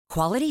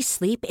Quality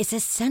sleep is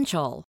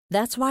essential.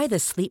 That's why the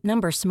Sleep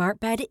Number Smart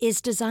Bed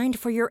is designed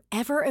for your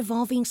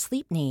ever-evolving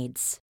sleep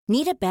needs.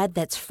 Need a bed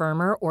that's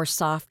firmer or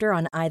softer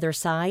on either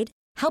side?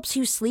 Helps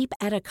you sleep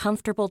at a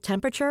comfortable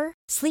temperature?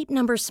 Sleep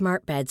Number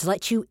Smart Beds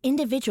let you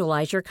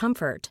individualize your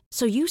comfort,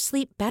 so you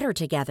sleep better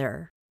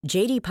together.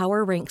 J.D.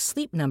 Power ranks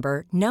Sleep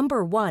Number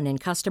number 1 in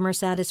customer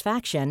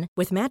satisfaction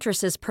with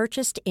mattresses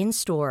purchased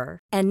in-store.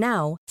 And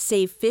now,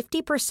 save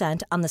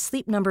 50% on the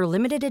Sleep Number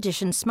Limited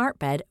Edition Smart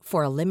Bed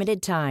for a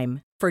limited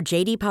time. For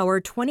J.D. Power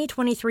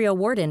 2023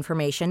 award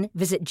information,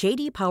 visit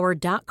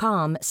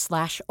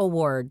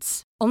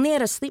jdpower.com/awards. Only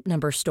at a Sleep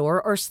Number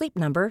store or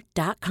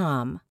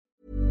sleepnumber.com.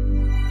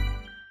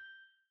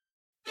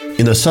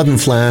 In a sudden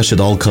flash, it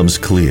all comes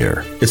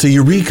clear. It's a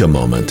eureka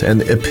moment,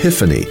 an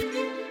epiphany.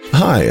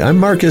 Hi, I'm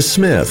Marcus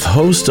Smith,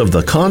 host of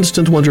the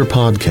Constant Wonder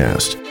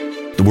podcast.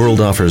 The world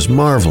offers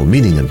marvel,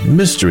 meaning, and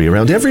mystery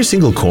around every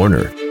single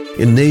corner.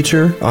 In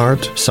nature,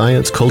 art,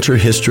 science, culture,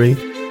 history,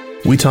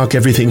 we talk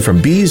everything from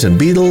bees and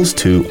beetles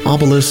to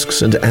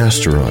obelisks and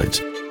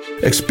asteroids.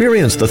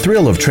 Experience the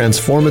thrill of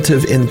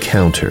transformative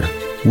encounter.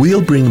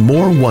 We'll bring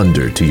more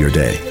wonder to your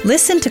day.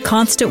 Listen to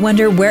Constant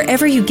Wonder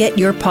wherever you get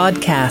your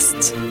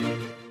podcasts.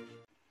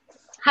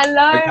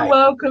 Hello, and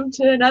welcome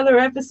to another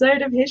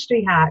episode of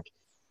History Hack.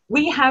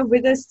 We have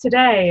with us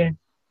today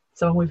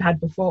someone we've had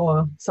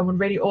before, someone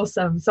really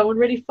awesome, someone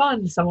really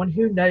fun, someone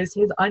who knows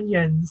his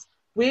onions.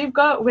 We've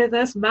got with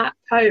us Matt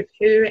Pope,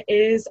 who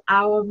is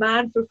our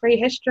man for free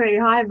history.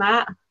 Hi,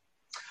 Matt.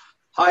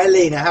 Hi,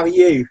 Alina. How are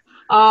you?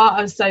 Oh,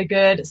 I'm so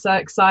good, so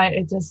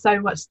excited. There's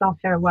so much stuff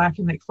here at work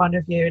and make fun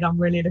of you, and I'm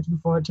really looking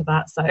forward to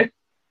that. So,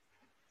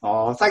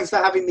 oh, thanks for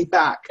having me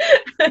back.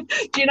 Do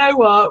you know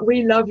what?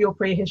 We love your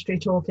pre-history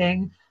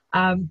talking.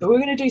 But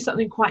we're going to do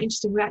something quite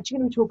interesting. We're actually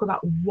going to talk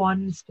about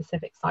one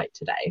specific site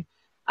today.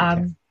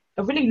 A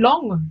really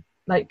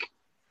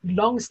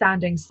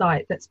long-standing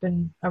site that's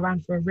been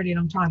around for a really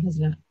long time,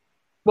 hasn't it?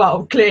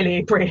 Well,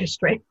 clearly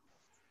prehistory.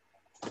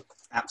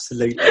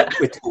 Absolutely.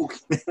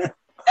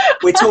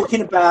 We're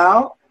talking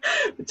about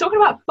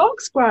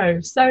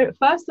Boxgrove. So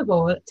first of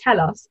all,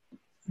 tell us,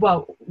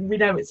 well, we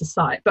know it's a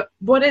site, but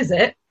what is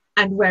it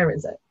and where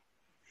is it?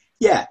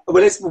 Yeah,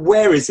 well,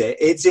 where is it?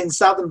 It's in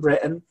southern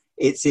Britain.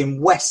 It's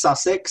in West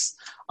Sussex.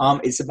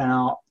 It's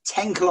about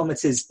 10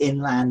 kilometres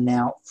inland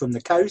now from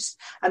the coast,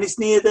 and it's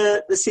near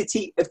the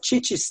city of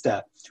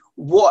Chichester.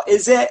 What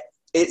is it?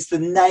 It's the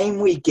name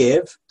we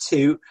give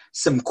to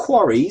some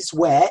quarries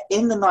where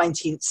in the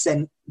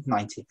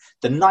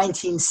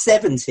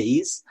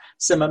 1970s,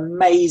 some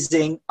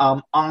amazing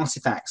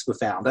artefacts were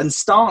found and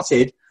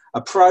started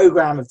a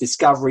program of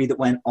discovery that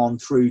went on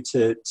through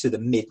to the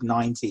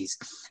mid-90s.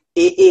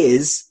 It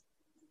is,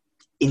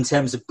 in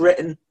terms of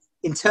Britain,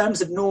 in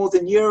terms of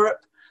Northern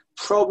Europe,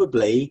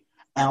 probably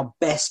our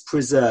best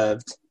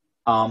preserved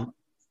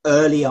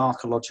early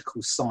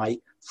archaeological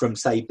site from,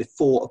 say,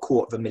 before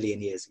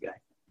 250,000 years ago.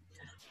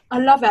 I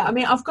love it. I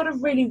mean, I've got a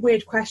really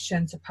weird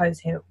question to pose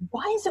here.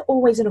 Why is it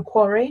always in a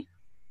quarry?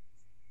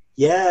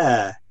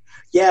 Yeah,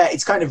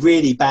 it's kind of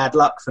really bad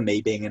luck for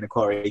me being in a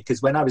quarry,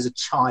 because when I was a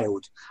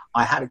child,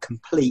 I had a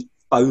complete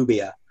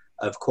phobia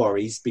of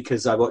quarries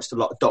because I watched a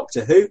lot of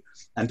Doctor Who,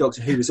 and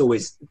Doctor Who was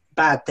always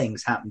bad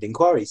things happened in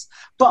quarries.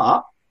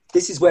 But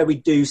this is where we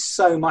do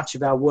so much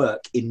of our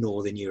work in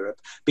Northern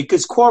Europe,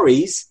 because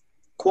quarries,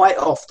 quite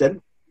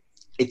often,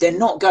 if they're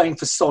not going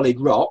for solid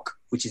rock,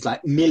 which is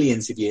like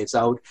millions of years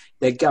old,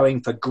 they're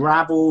going for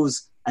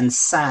gravels and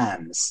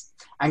sands.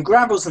 And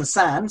gravels and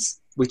sands,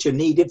 which are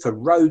needed for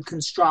road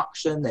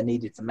construction, they're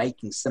needed for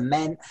making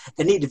cement,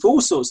 they're needed for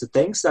all sorts of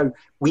things. So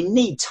we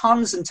need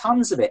tons and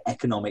tons of it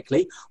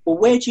economically. Well,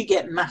 where do you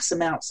get mass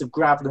amounts of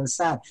gravel and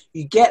sand?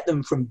 You get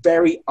them from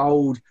very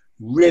old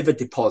river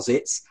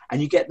deposits,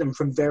 and you get them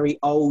from very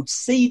old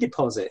sea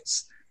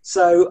deposits.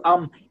 So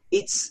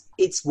it's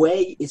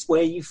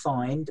where you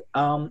find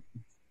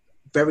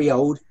very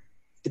old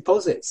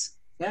deposits.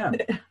 Yeah.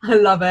 I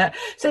love it.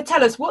 So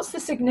tell us, what's the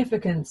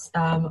significance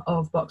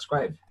of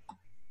Boxgrove?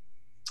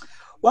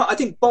 Well, I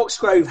think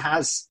Boxgrove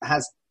has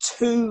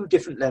two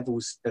different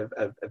levels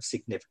of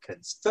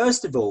significance.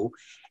 First of all,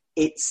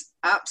 it's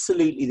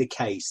absolutely the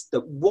case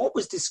that what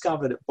was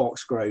discovered at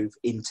Boxgrove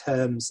in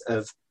terms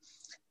of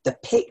the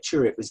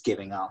picture it was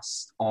giving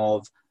us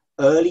of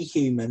early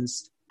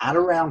humans at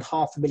around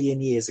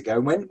 500,000 years ago,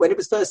 when it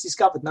was first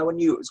discovered, no one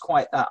knew it was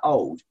quite that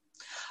old,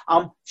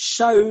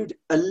 showed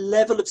a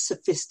level of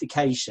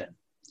sophistication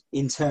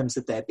in terms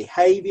of their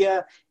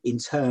behavior, in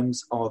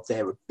terms of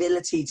their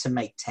ability to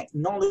make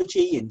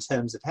technology, in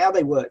terms of how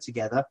they work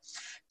together,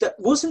 that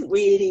wasn't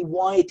really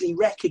widely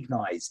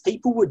recognized.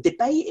 People were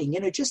debating,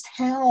 just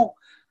how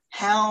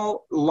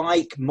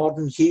like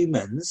modern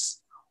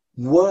humans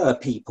were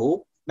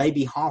people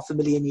maybe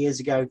 500,000 years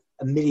ago,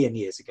 1 million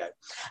years ago.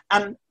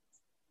 And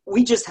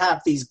we just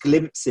have these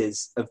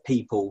glimpses of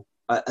people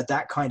at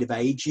that kind of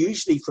age,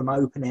 usually from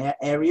open air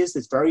areas.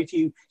 There's very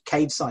few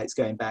cave sites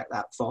going back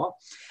that far.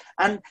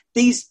 And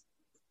these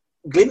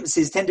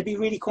glimpses tend to be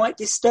really quite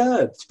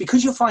disturbed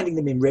because you're finding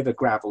them in river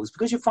gravels,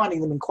 because you're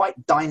finding them in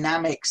quite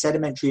dynamic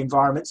sedimentary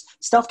environments.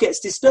 Stuff gets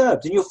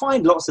disturbed, and you'll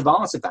find lots of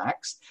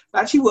artifacts.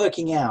 But actually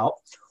working out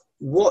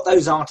what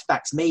those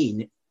artifacts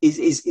mean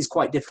is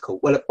quite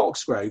difficult. Well, at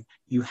Boxgrove,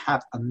 you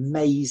have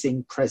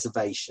amazing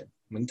preservation.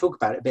 We can talk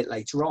about it a bit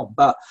later on,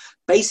 but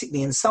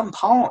basically in some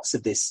parts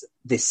of this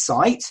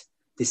site,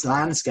 this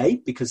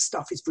landscape, because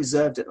stuff is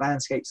preserved at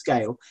landscape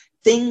scale,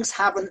 things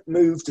haven't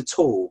moved at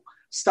all.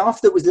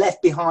 Stuff that was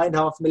left behind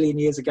 500,000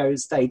 years ago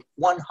has stayed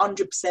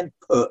 100%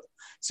 put.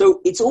 So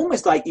it's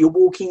almost like you're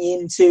walking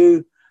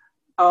into,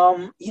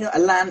 a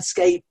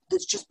landscape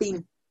that's just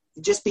been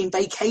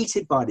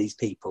vacated by these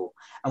people,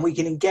 and we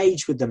can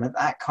engage with them at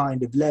that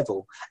kind of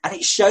level. And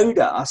it showed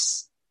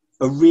us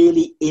a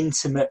really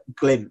intimate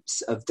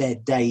glimpse of their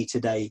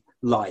day-to-day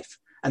life.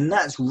 And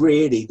that's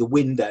really the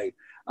window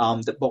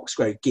that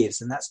Boxgrove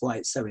gives, and that's why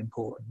it's so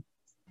important.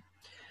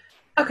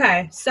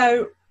 Okay,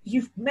 so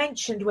you've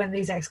mentioned when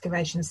these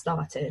excavations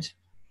started,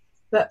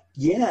 but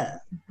yeah,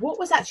 what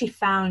was actually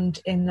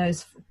found in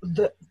those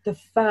the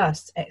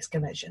first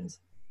excavations?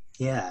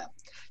 Yeah,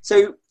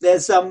 so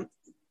there's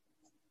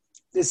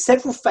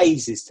several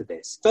phases to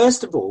this.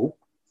 First of all,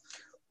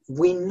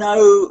 we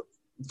know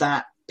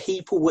that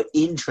people were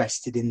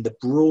interested in the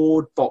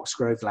broad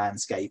Boxgrove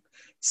landscape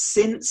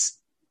since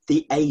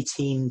the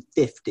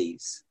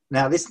 1850s.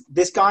 Now,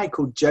 this guy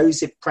called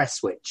Joseph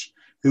Prestwich,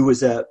 who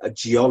was a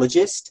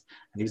geologist,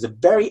 and he was a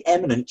very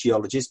eminent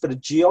geologist, but a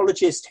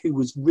geologist who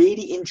was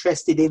really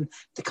interested in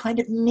the kind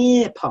of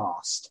near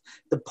past,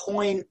 the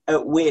point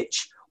at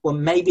which, well,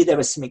 maybe there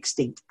were some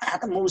extinct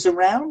animals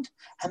around,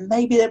 and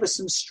maybe there were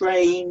some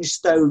strange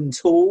stone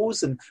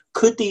tools, and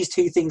could these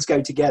two things go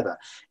together?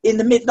 In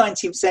the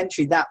mid-19th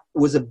century, that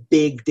was a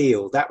big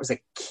deal. That was a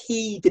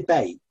key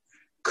debate.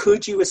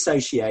 Could you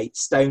associate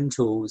stone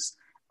tools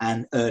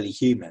and early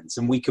humans?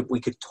 And we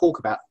could talk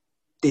about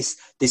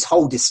this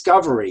whole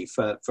discovery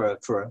for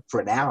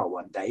an hour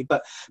one day.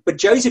 But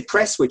Joseph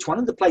Prestwich, one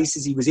of the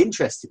places he was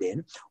interested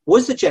in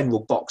was the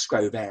general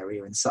Boxgrove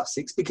area in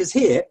Sussex, because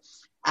here,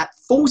 at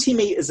 40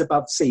 metres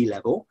above sea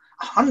level,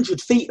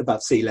 100 feet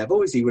above sea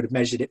level, as he would have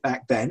measured it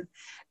back then,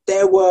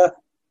 there were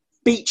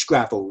beach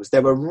gravels,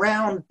 there were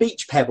round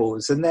beach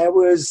pebbles, and there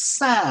was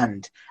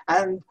sand.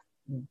 And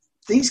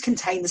these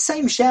contain the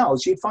same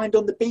shells you'd find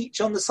on the beach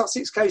on the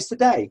Sussex coast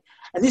today.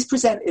 And this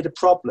presented a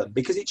problem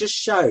because it just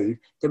showed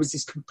there was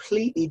this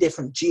completely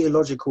different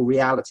geological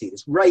reality,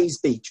 this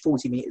raised beach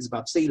 40 metres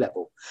above sea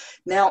level.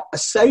 Now,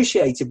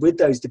 associated with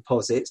those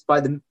deposits, by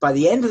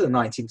the end of the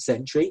 19th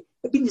century,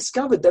 it had been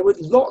discovered there were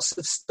lots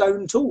of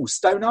stone tools,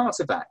 stone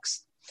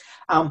artefacts,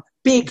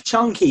 big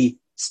chunky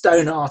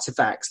stone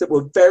artifacts that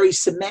were very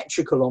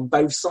symmetrical on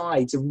both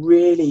sides and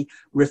really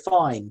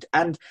refined.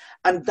 And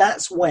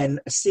that's when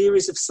a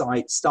series of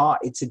sites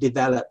started to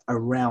develop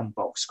around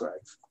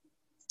Boxgrove.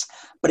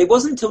 But it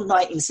wasn't until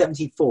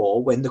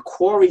 1974 when the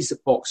quarries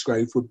at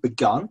Boxgrove were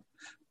begun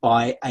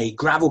by a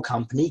gravel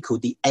company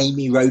called the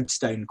Amy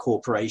Roadstone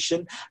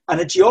Corporation,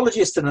 and a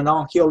geologist and an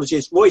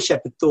archaeologist, Roy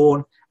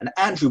Shepherd-Thorne and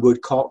Andrew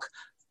Woodcock,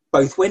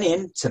 both went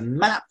in to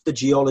map the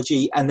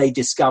geology, and they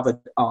discovered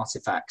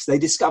artifacts. They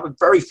discovered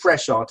very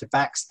fresh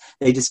artifacts.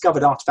 They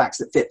discovered artifacts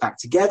that fit back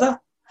together,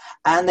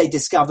 and they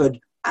discovered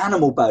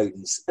animal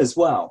bones as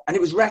well. And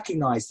it was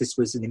recognized this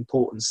was an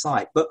important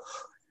site. But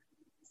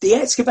the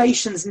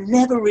excavations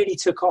never really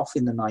took off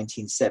in the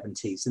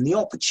 1970s, and the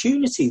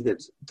opportunity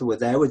that were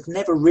there was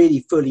never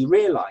really fully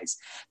realized.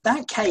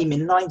 That came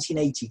in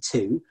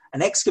 1982,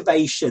 and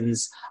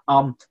excavations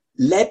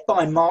led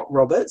by Mark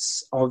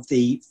Roberts of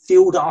the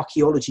Field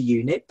Archaeology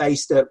Unit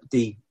based at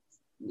the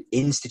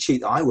institute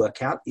that I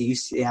work at, the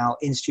UCL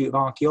Institute of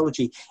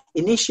Archaeology,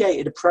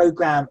 initiated a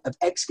program of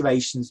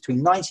excavations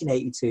between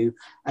 1982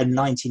 and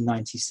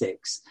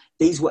 1996.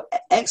 These were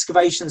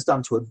excavations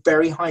done to a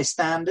very high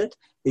standard.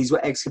 These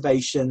were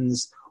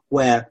excavations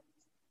where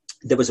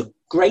there was a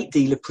great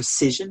deal of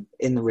precision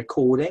in the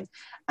recording,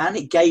 and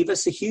it gave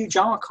us a huge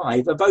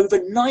archive of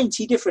over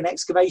 90 different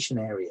excavation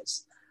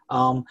areas.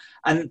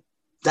 And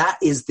that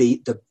is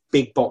the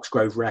big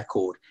Boxgrove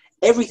record.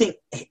 Everything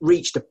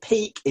reached a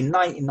peak in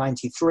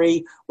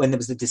 1993 when there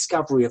was the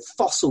discovery of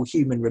fossil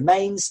human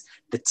remains,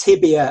 the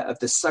tibia of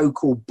the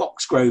so-called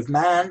Boxgrove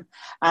man.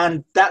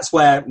 And that's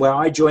where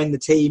I joined the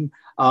team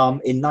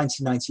in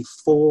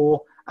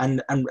 1994.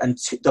 And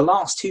the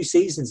last two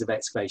seasons of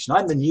excavation,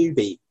 I'm the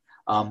newbie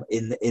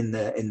in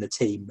the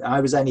team.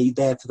 I was only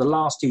there for the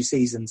last two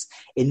seasons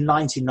in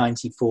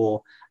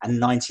 1994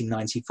 and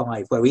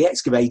 1995, where we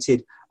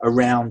excavated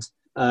around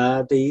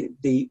where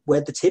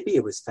the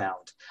tibia was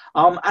found,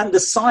 and the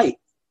site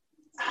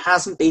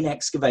hasn't been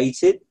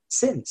excavated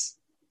since.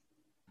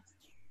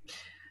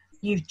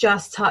 You've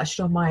just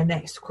touched on my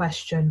next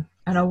question,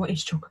 and I want you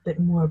to talk a bit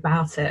more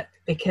about it,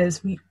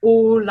 because we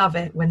all love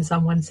it when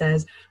someone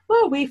says,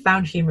 well, we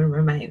found human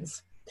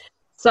remains.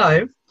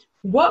 So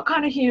what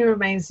kind of human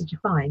remains did you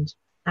find,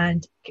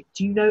 and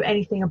do you know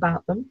anything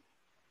about them?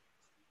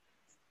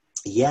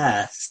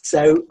 Yeah,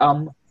 so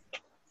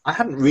I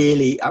hadn't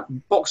really,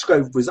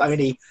 Boxgrove was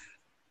only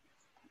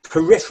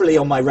peripherally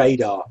on my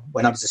radar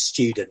when I was a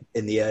student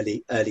in the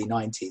early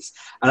 90s.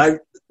 And I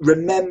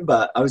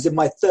remember I was in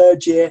my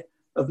third year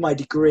of my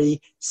degree,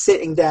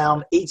 sitting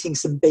down, eating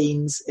some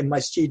beans in my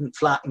student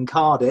flat in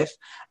Cardiff.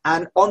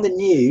 And on the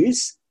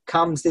news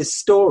comes this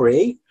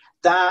story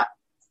that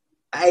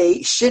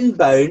a shin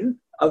bone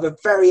of a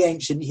very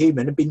ancient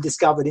human had been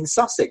discovered in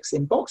Sussex,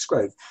 in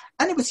Boxgrove.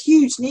 And it was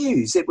huge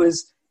news. It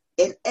was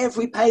in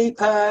every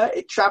paper.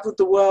 It travelled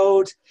the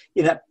world.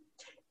 You know,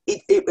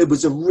 it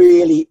was a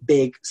really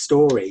big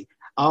story.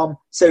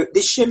 So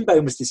this shin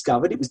bone was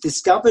discovered. It was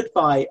discovered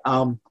by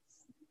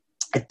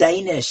a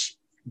Danish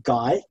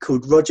guy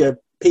called Roger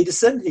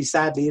Pedersen, who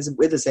sadly isn't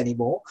with us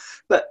anymore.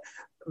 But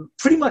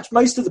pretty much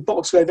most of the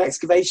Boxgrove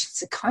excavations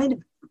have kind of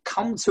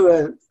come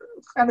to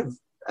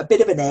a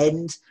bit of an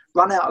end,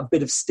 run out a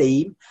bit of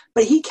steam.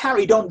 But he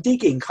carried on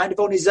digging kind of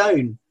on his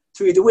own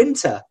through the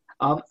winter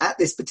at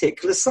this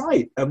particular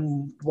site,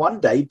 and one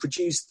day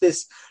produced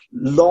this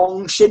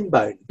long shin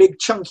bone, big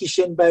chunky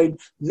shin bone,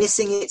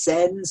 missing its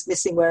ends,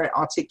 missing where it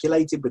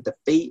articulated with the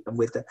feet and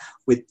with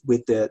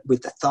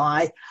the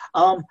thigh.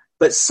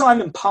 But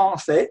Simon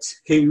Parfitt,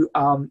 who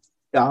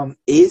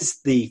is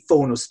the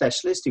faunal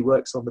specialist who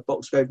works on the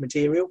Boxgrove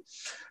material,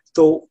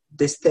 thought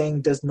this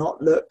thing does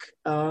not look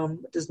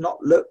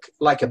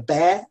like a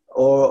bear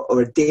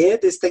or a deer.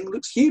 This thing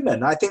looks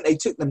human. I think they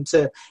took them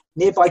to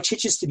nearby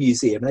Chichester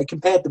Museum and they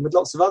compared them with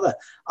lots of other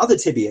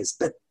tibias.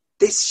 But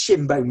this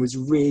shin bone was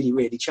really,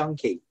 really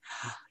chunky.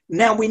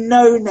 Now we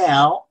know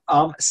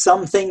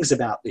some things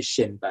about this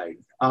shin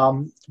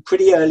bone.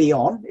 Pretty early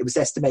on, it was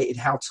estimated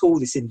how tall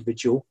this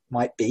individual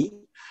might be.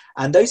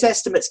 And those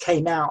estimates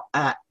came out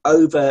at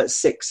over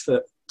 6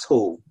 foot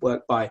tall,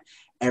 work by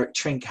Eric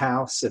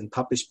Trinkhaus and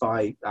published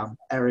by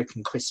Eric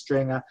and Chris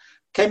Stringer,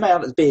 came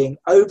out as being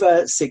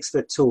over 6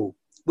 foot tall,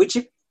 which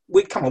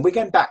we're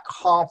going back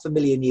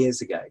 500,000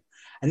 years ago.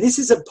 And this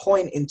is a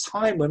point in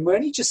time when we're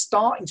only just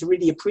starting to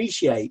really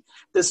appreciate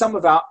that some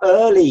of our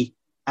early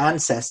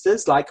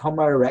ancestors, like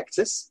Homo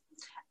erectus,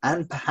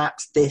 and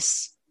perhaps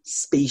this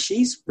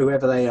species,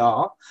 whoever they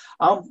are,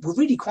 were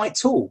really quite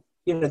tall.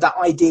 You know, that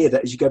idea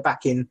that as you go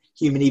back in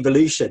human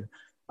evolution,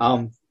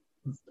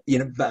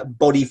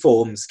 body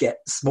forms get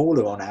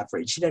smaller on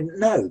average.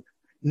 No.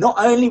 Not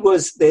only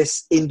was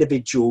this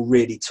individual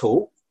really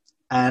tall,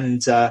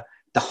 and the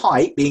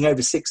height being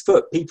over 6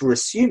 foot, people are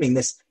assuming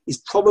this is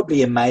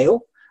probably a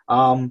male.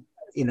 Given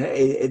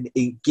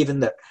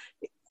that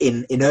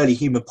in early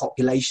human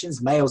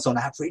populations, males on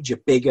average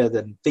are bigger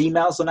than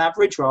females on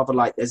average, rather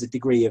like there's a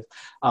degree of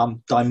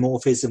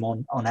dimorphism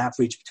on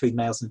average between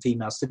males and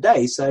females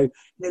today. So it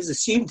was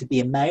assumed to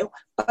be a male,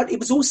 but it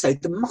was also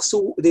the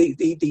muscle,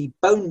 the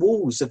bone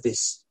walls of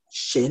this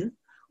shin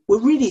were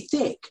really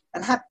thick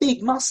and had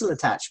big muscle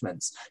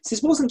attachments. So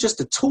this wasn't just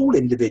a tall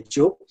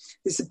individual.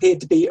 This appeared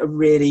to be a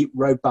really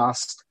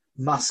robust,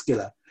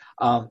 muscular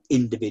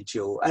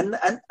individual. And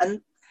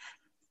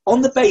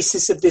on the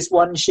basis of this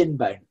one shin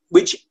bone,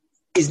 which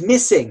is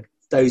missing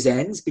those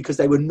ends because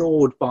they were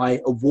gnawed by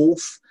a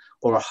wolf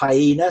or a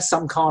hyena,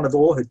 some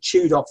carnivore had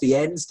chewed off the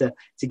ends to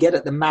get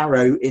at the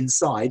marrow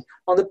inside.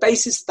 On the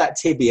basis of that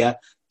tibia,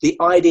 the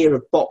idea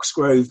of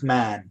Boxgrove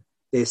man,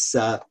 this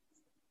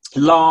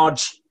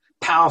large,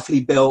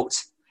 powerfully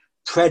built,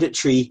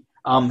 predatory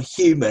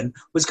human,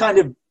 was kind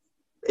of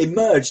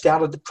emerged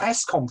out of the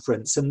press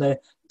conference and the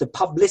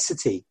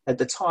publicity at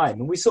the time.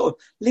 And we sort of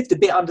lived a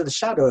bit under the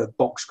shadow of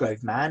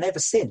Boxgrove man ever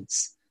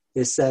since,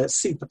 this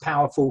super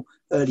powerful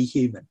early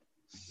human.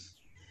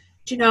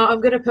 Do you know, I'm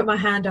going to put my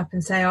hand up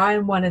and say I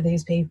am one of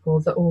these people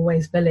that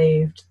always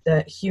believed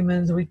that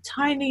humans were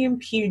tiny and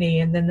puny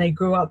and then they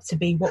grew up to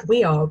be what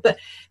we are. But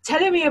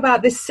telling me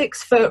about this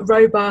 6 foot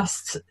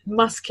robust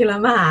muscular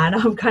man,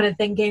 I'm kind of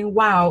thinking,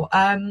 wow,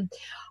 I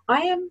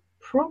am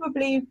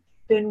probably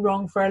been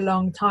wrong for a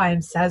long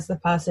time, says the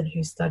person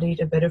who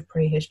studied a bit of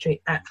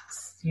prehistory at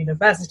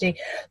university.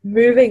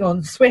 Moving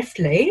on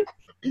swiftly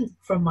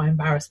from my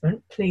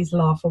embarrassment, please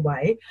laugh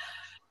away.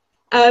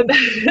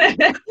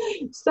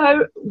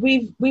 So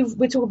we're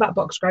talking about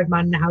Boxgrove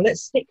man now.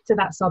 Let's stick to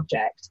that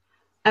subject.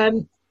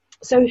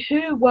 So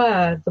who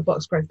were the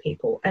Boxgrove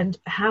people and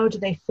how do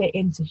they fit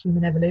into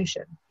human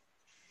evolution?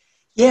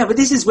 Yeah, but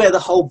this is where the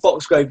whole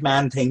Boxgrove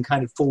man thing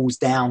kind of falls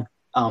down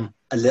a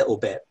little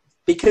bit,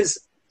 because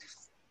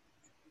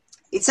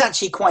it's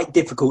actually quite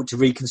difficult to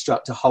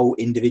reconstruct a whole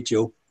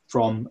individual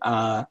from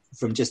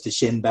just a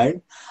shin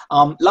bone.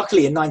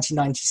 Luckily, in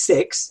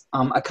 1996,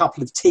 a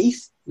couple of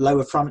teeth,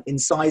 lower front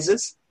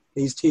incisors,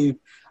 these two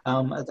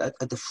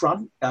at the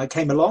front,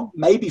 came along,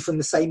 maybe from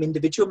the same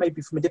individual,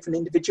 maybe from a different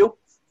individual.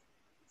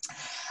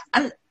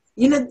 And,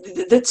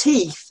 the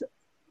teeth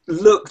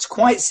looked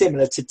quite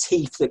similar to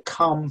teeth that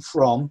come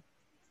from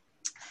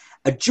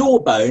a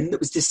jawbone that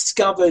was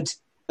discovered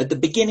at the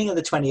beginning of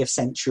the 20th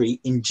century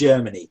in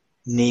Germany,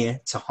 near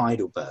to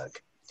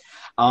Heidelberg,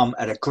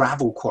 at a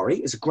gravel quarry.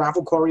 It's a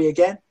gravel quarry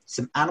again,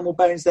 some animal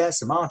bones there,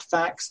 some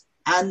artifacts,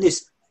 and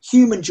this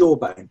human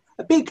jawbone,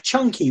 a big,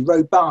 chunky,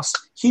 robust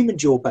human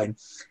jawbone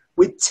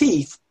with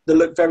teeth that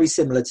look very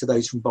similar to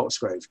those from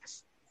Boxgrove.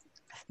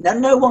 Now,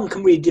 no one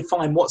can really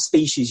define what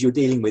species you're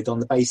dealing with on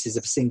the basis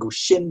of a single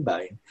shin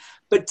bone,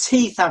 but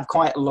teeth have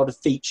quite a lot of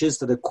features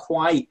that are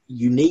quite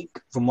unique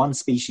from one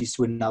species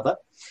to another.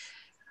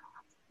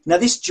 Now,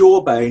 this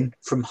jawbone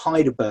from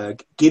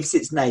Heidelberg gives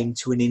its name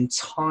to an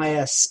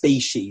entire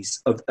species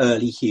of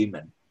early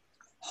human,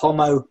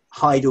 Homo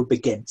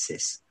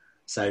heidelbergensis,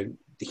 so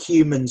the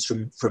humans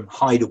from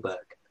Heidelberg.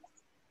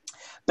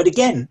 But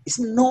again, it's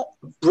not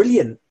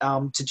brilliant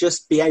to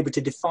just be able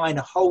to define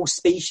a whole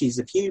species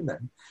of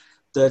human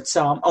that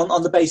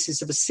on the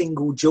basis of a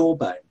single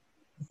jawbone.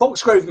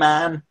 Boxgrove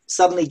man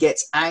suddenly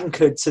gets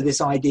anchored to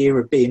this idea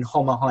of being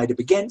Homo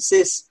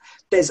heidelbergensis.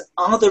 There's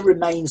other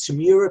remains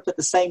from Europe at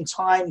the same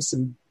time,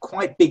 some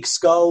quite big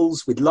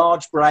skulls with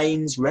large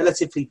brains,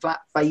 relatively flat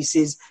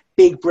faces,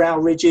 big brow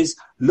ridges,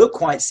 look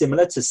quite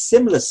similar to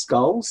similar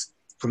skulls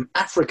from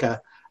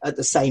Africa at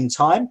the same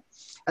time.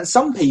 And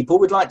some people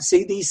would like to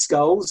see these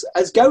skulls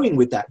as going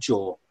with that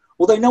jaw,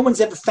 although no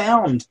one's ever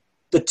found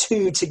the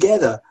two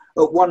together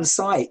at one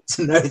site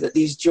to know that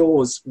these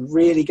jaws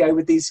really go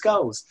with these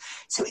skulls.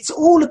 So it's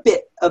all a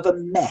bit of a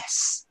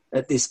mess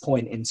at this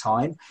point in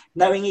time,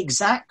 knowing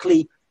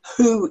exactly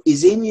who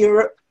is in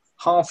Europe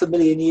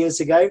 500,000 years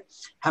ago.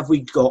 Have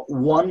we got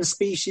one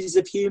species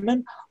of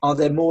human? Are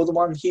there more than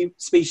one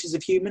species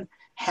of human?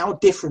 How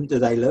different do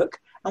they look?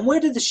 And where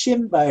do the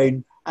shin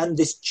bone and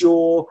this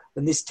jaw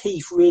and this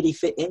teeth really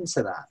fit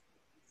into that?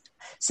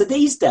 So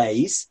these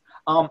days,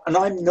 and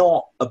I'm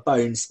not a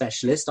bone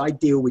specialist, I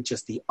deal with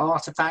just the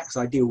artifacts,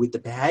 I deal with the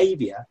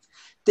behavior.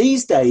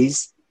 These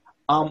days,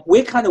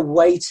 we're kind of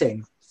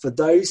waiting for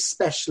those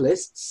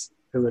specialists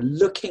who are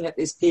looking at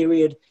this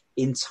period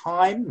in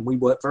time, we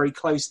work very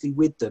closely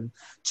with them,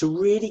 to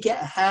really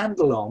get a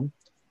handle on,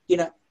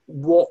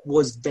 what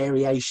was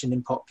variation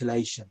in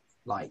population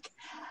like.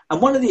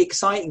 And one of the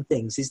exciting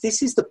things is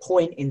this is the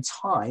point in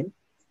time,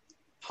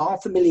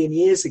 500,000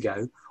 years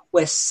ago,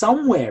 where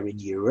somewhere in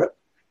Europe,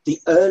 the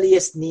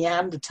earliest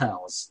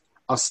Neanderthals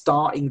are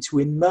starting to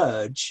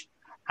emerge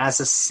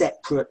as a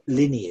separate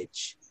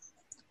lineage.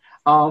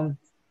 And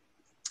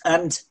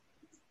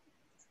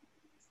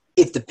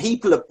if the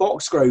people at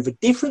Boxgrove are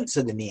different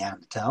to the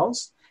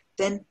Neanderthals,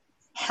 then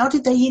how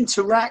did they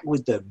interact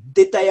with them?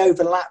 Did they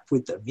overlap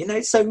with them?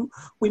 So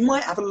we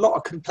might have a lot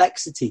of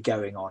complexity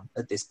going on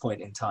at this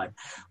point in time,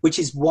 which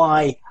is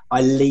why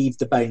I leave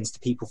the bones to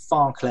people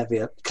far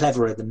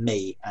cleverer than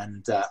me.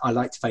 And I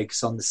like to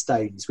focus on the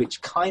stones,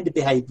 which kind of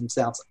behave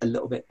themselves a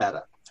little bit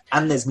better.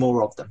 And there's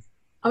more of them.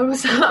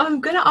 I'm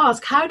going to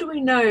ask, how do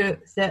we know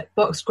that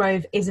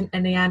Boxgrove isn't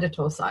a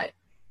Neanderthal site?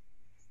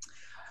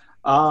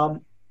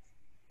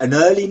 An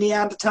early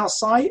Neanderthal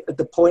site at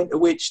the point at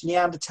which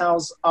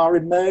Neanderthals are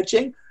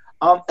emerging?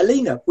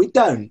 Alina, we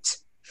don't,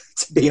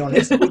 to be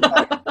honest. We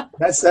don't.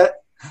 That's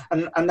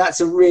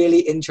a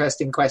really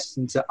interesting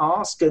question to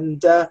ask. And,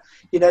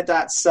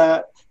 that's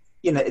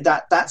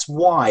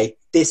why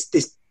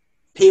this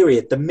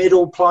period, the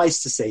Middle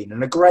Pleistocene,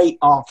 and a great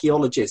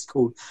archaeologist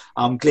called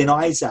Glyn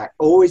Isaac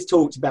always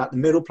talked about the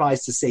Middle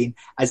Pleistocene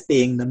as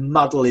being the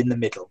muddle in the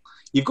middle.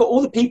 You've got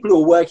all the people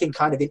who are working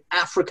kind of in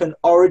African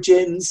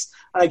origins.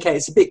 Okay,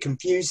 it's a bit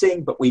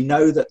confusing, but we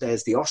know that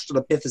there's the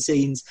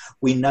Australopithecines.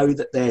 We know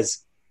that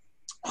there's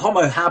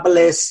Homo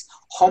habilis,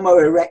 Homo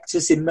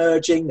erectus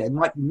emerging. There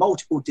might be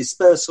multiple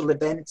dispersal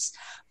events.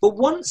 But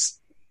once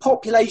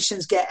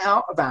populations get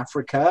out of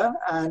Africa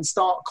and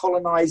start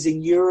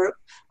colonizing Europe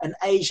and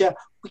Asia,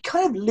 we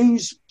kind of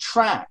lose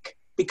track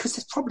because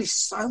there's probably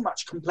so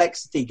much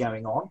complexity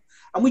going on.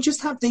 And we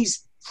just have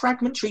these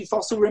fragmentary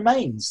fossil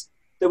remains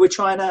that we're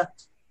trying to,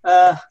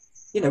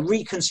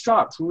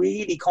 reconstruct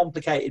really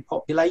complicated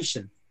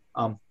population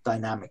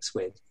dynamics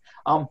with.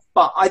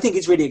 But I think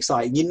it's really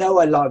exciting.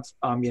 I love,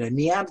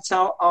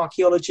 Neanderthal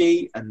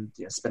archaeology and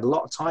spend a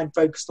lot of time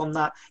focused on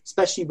that,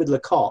 especially with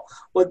Lecoq.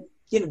 Well,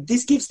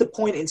 this gives the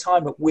point in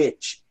time at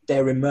which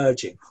they're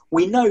emerging.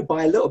 We know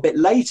by a little bit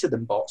later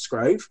than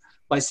Boxgrove,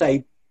 by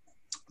say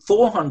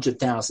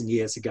 400,000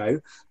 years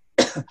ago,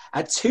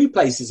 at two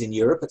places in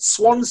Europe, at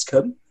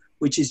Swanscombe,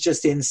 which is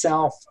just in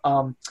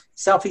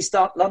southeast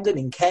London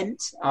in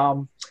Kent,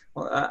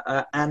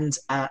 and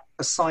at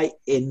a site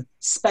in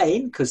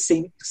Spain, because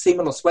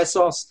Cima los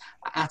Huesos,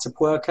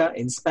 Atapuerca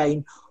in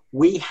Spain,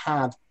 we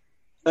have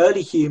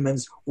early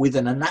humans with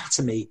an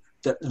anatomy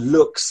that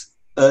looks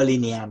early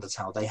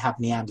Neanderthal. They have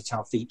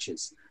Neanderthal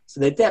features. So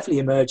they're definitely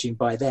emerging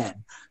by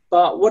then.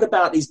 But what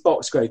about these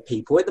Boxgrove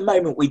people? At the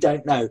moment, we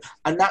don't know.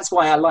 And that's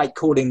why I like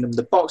calling them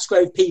the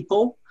Boxgrove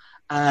people.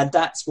 And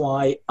that's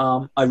why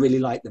I really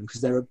like them,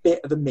 because they're a bit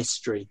of a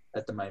mystery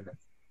at the moment.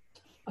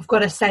 I've got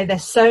to say,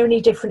 there's so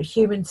many different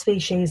human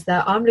species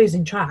that I'm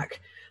losing track.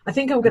 I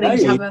think I'm going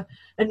to have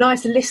a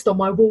nice list on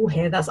my wall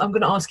here. I'm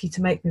going to ask you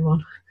to make me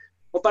one.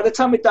 Well, by the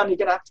time we're done, you're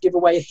going to have to give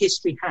away a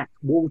history hack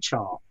wall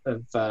chart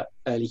of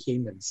early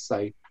humans,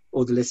 so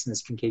all the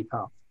listeners can keep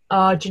up.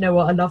 Do you know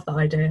what? I love that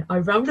idea.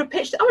 I'm going to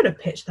pitch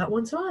that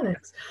one to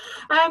Alex.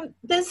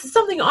 There's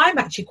something I'm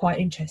actually quite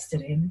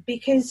interested in,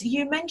 because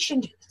you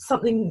mentioned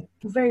something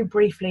very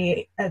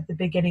briefly at the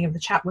beginning of the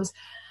chat, was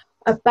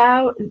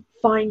about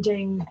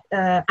finding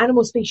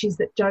animal species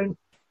that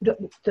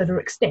are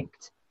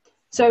extinct.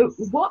 So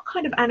what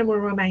kind of animal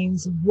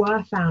remains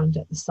were found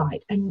at the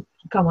site? And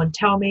come on,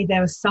 tell me there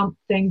was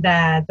something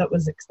there that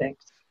was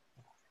extinct.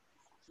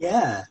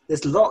 Yeah,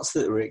 there's lots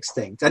that were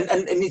extinct. And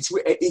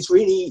it's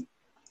really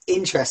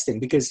interesting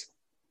because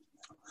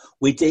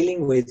we're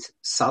dealing with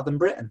southern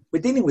Britain.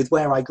 We're dealing with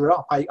where I grew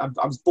up. I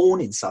was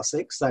born in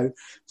Sussex. So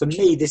for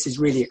me, this is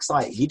really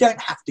exciting. You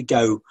don't have to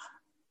go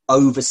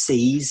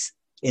overseas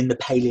in the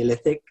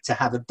Paleolithic to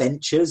have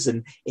adventures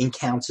and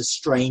encounter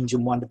strange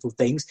and wonderful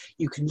things.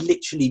 You can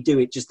literally do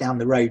it just down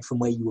the road from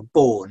where you were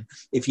born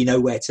if you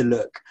know where to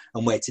look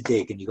and where to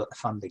dig and you've got the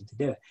funding to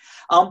do it.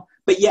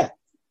 But yeah,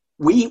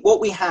 what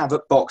we have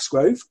at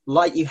Boxgrove,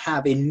 like you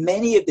have in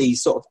many of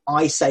these sort of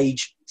Ice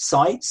Age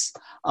sites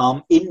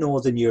in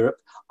Northern Europe,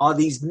 are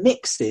these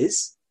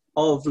mixes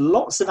of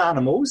lots of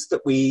animals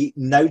that we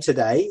know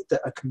today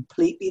that are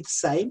completely the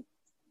same.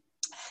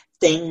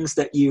 Things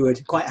that you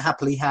would quite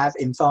happily have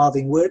in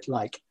Farthing Wood,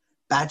 like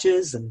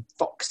badgers and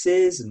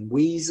foxes and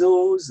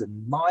weasels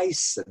and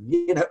mice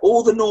and,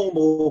 all the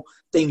normal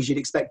things you'd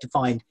expect to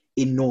find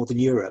in Northern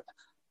Europe.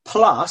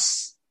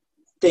 Plus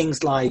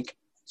things like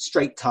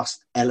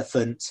straight-tusked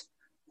elephant,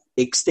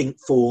 extinct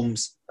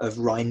forms of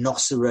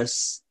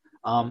rhinoceros,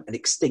 an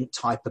extinct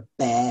type of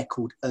bear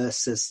called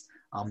Ursus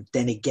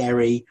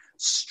denigeri,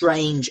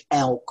 strange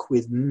elk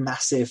with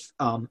massive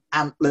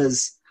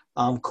antlers,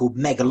 called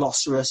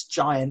Megaloceros,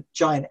 giant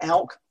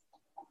elk.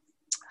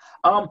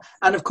 And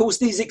of course,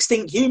 these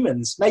extinct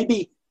humans,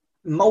 maybe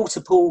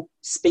multiple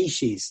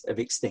species of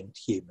extinct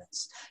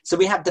humans. So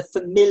we have the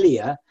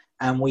familiar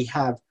and we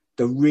have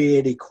the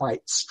really quite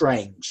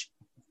strange.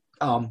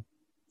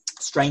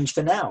 Strange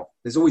for now.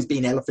 There's always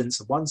been elephants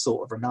of one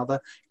sort or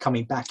another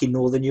coming back in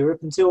Northern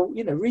Europe until,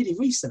 really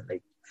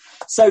recently.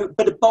 So,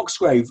 but at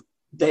Boxgrove,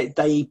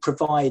 they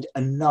provide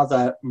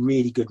another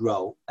really good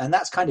role, and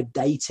that's kind of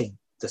dating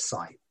the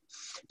site.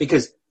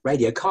 Because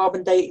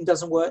radiocarbon dating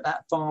doesn't work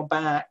that far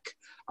back.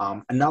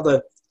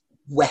 Another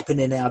weapon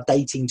in our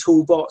dating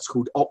toolbox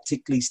called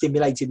optically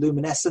stimulated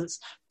luminescence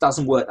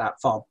doesn't work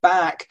that far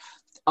back.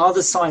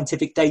 Other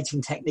scientific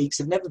dating techniques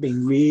have never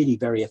been really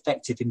very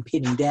effective in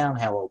pinning down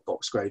how old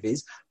Boxgrove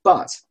is.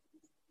 But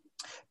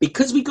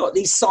because we got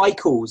these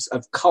cycles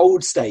of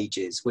cold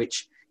stages,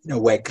 which,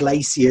 where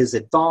glaciers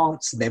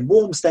advance, and then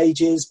warm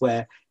stages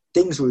where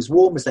things were as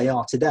warm as they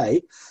are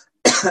today,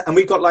 and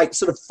we've got like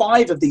sort of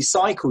 5 of these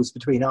cycles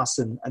between us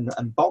and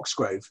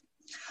Boxgrove.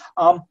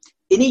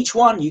 In each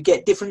one, you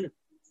get different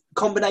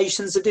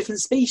combinations of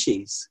different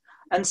species.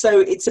 And so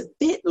it's a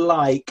bit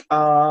like,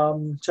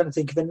 trying to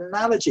think of an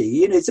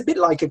analogy, it's a bit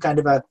like a kind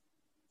of a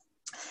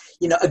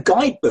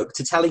guidebook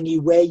to telling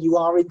you where you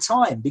are in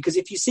time. Because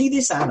if you see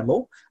this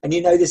animal and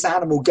this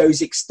animal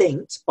goes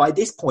extinct by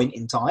this point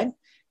in time,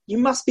 you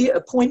must be at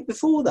a point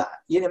before that.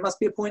 It must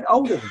be a point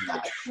older than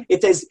that.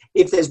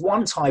 If there's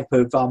one type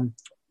of...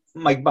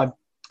 My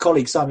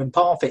colleague Simon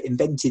Parfitt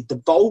invented the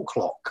vole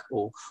clock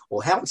or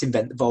helped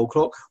invent the vole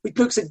clock, which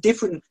looks at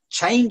different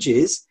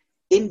changes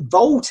in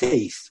vole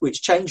teeth,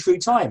 which change through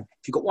time.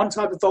 If you've got one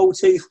type of vole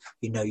tooth,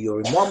 you're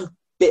in one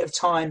bit of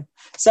time.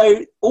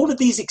 So all of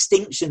these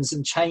extinctions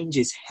and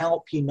changes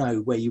help you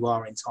know where you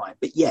are in time.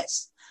 But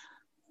yes,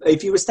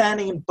 if you were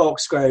standing in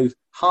Boxgrove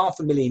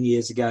 500,000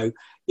 years ago,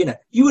 you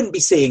wouldn't be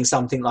seeing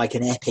something like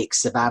an epic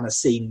savanna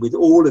scene with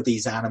all of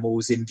these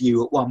animals in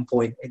view at one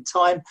point in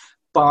time.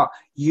 But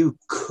you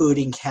could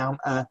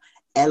encounter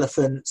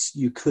elephants,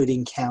 you could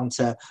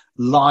encounter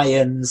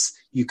lions,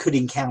 you could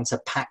encounter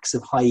packs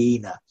of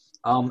hyena.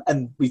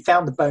 And we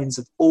found the bones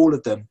of all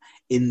of them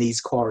in these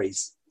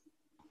quarries.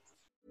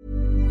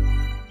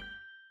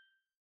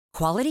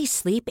 Quality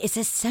sleep is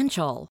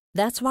essential.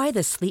 That's why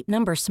the Sleep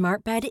Number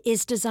Smart Bed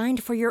is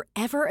designed for your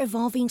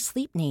ever-evolving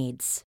sleep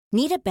needs.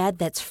 Need a bed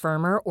that's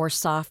firmer or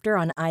softer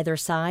on either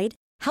side?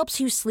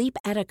 Helps you sleep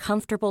at a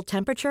comfortable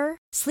temperature?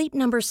 Sleep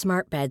Number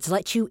Smart Beds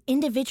let you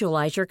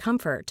individualize your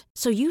comfort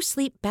so you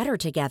sleep better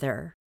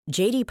together.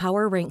 J.D.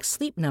 Power ranks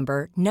Sleep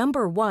Number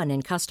number 1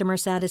 in customer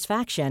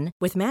satisfaction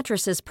with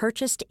mattresses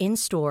purchased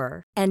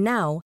in-store. And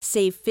now,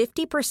 save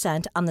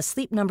 50% on the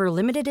Sleep Number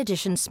Limited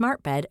Edition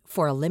Smart Bed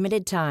for a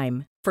limited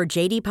time. For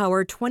J.D.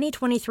 Power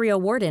 2023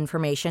 award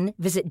information,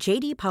 visit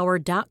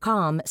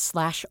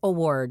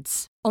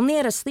jdpower.com/awards. Only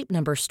at a Sleep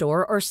Number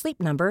store or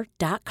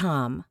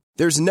sleepnumber.com.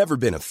 There's never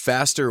been a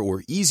faster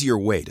or easier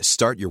way to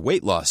start your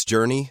weight loss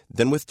journey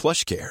than with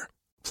PlushCare.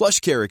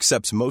 PlushCare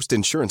accepts most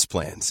insurance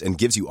plans and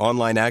gives you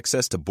online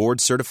access to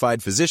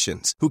board-certified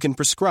physicians who can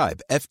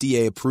prescribe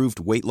FDA-approved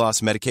weight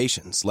loss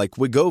medications like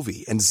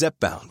Wegovy and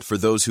Zepbound for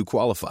those who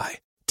qualify.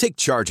 Take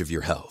charge of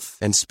your health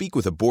and speak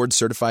with a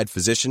board-certified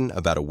physician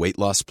about a weight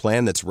loss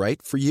plan that's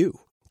right for you.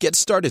 Get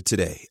started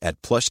today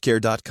at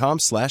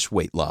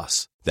plushcare.com/weight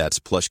loss. That's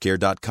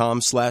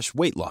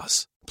plushcare.com/weight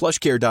loss.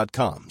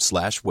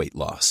 plushcare.com/weight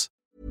loss.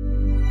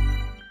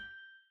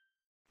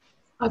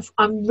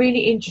 I'm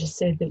really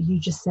interested that you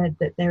just said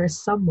that there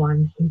is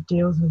someone who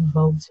deals with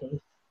vole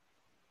teeth.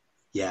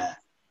 Yeah,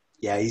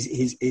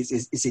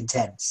 it's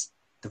intense,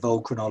 the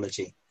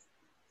volcanology.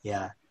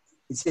 Yeah.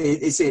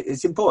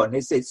 It's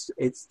important.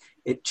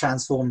 It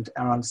transformed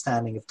our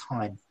understanding of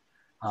time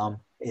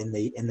in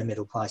the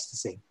Middle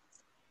Pleistocene.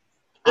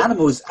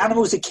 Animals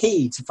are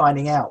key to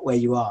finding out where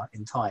you are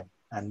in time,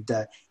 and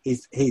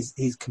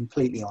he's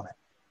completely on it.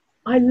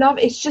 I love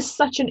it. It's just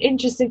such an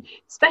interesting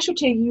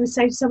specialty. You would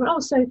say to someone,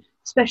 "Oh, so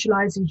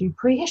specialising, you do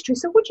prehistory.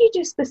 So what do you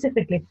do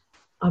specifically?"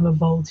 I'm a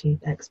vole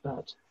teeth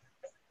expert.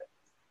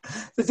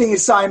 The thing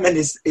is, Simon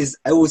is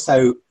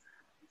also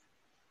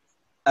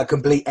a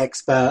complete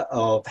expert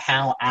of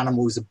how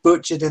animals are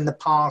butchered in the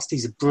past.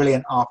 He's a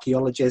brilliant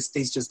archaeologist.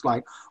 He's just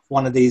like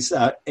one of these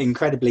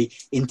incredibly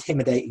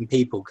intimidating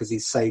people because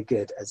he's so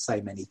good at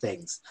so many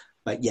things.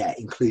 But yeah,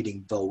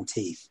 including vole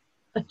teeth.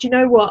 Do you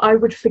know what? I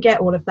would forget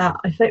all of that.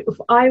 I think if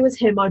I was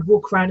him, I'd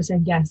walk around and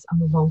say, "Yes,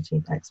 I'm a vole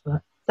teeth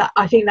expert."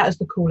 I think that is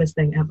the coolest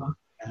thing ever.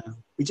 Yeah.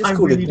 We just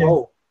call it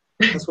vole.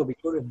 That's what we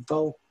call it,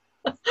 vole.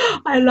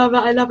 I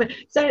love it.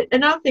 So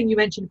another thing you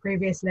mentioned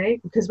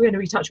previously, because we're going to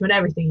be touching on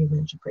everything you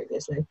mentioned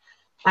previously,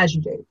 as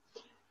you do,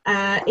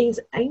 is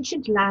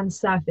ancient land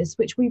surface,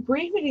 which we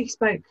briefly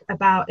spoke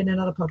about in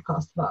another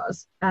podcast of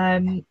ours,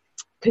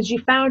 because you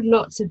found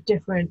lots of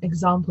different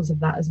examples of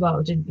that as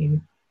well, didn't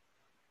you?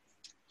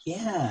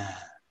 Yeah.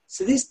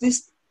 So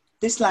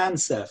this land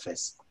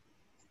surface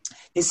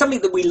is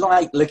something that we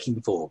like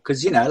looking for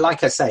because,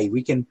 like I say,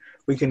 we can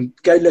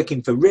go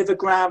looking for river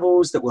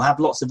gravels that will have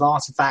lots of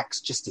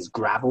artifacts just as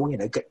gravel,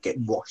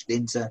 getting washed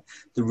into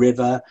the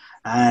river.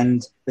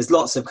 And there's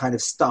lots of kind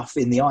of stuff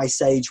in the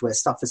Ice Age where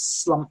stuff is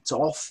slumped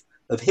off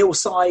of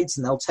hillsides,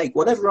 and they'll take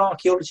whatever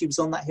archaeology was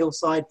on that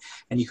hillside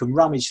and you can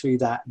rummage through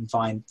that and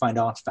find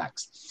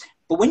artifacts.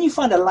 But when you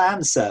find a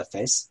land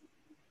surface,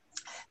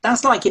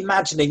 that's like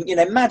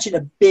imagine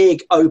a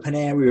big open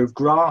area of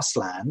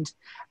grassland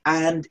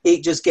and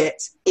it just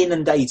gets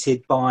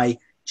inundated by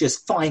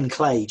just fine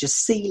clay,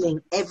 just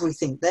sealing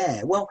everything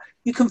there. Well,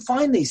 you can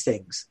find these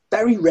things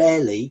very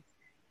rarely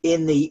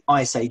in the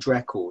Ice Age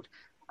record.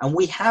 And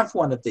we have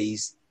one of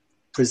these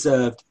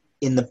preserved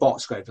in the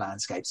Boxgrove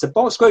landscape. So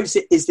Boxgrove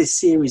is this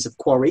series of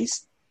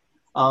quarries,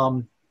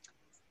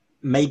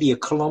 maybe 1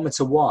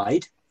 kilometre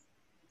wide,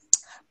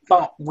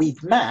 but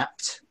we've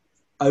mapped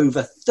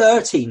over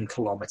 13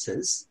 kilometre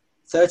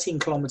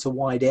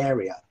wide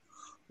area,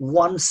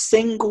 one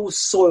single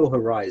soil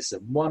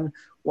horizon, one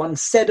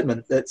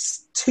sediment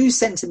that's 2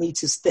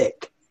 centimetres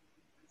thick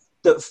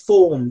that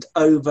formed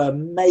over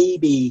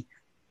maybe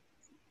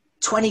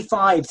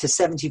 25 to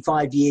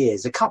 75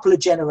 years, a couple of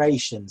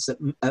generations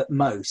at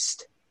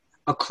most,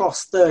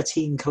 across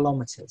 13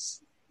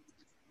 kilometres.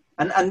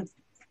 And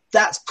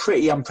that's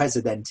pretty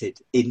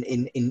unprecedented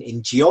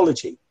in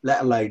geology,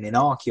 let alone in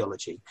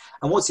archaeology.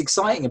 And what's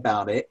exciting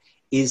about it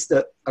is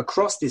that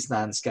across this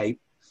landscape,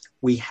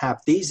 we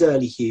have these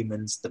early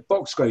humans, the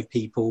Boxgrove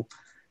people,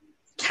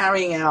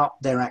 carrying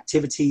out their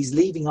activities,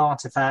 leaving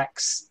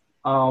artifacts.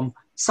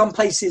 Some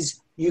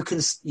places you can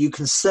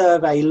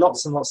survey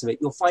lots and lots of it.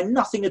 You'll find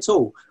nothing at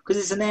all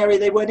because it's an area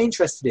they weren't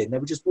interested in. They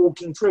were just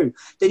walking through.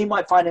 Then you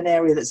might find an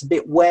area that's a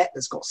bit wet,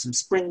 that's got some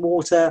spring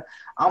water,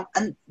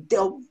 and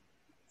they'll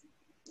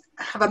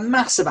have a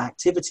massive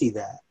activity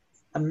there,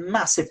 a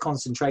massive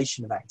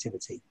concentration of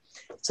activity.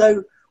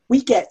 So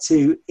we get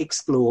to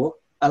explore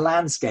a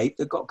landscape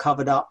that got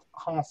covered up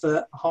half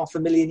a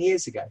million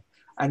years ago.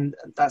 And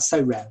that's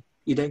so rare.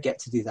 You don't get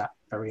to do that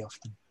very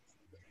often.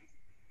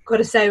 Got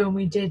to say, when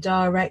we did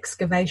our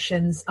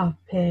excavations up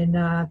in,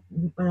 I'm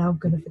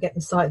going to forget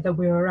the site that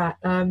we were at.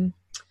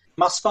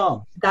 Musk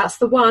Farm. That's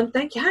the one.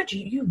 Thank you. How do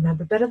you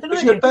remember better than I do?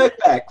 Was you at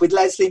Birkbeck with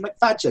Leslie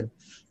McFadgen?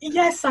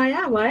 Yes, I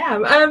am.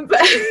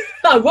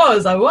 I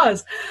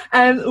was.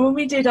 When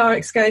we did our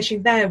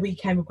excavation there, we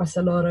came across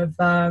a lot of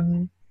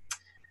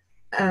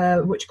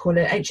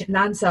ancient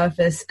land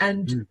surface,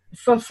 and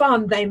for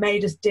fun they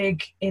made us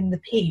dig in the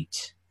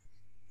peat.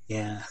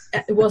 Yeah,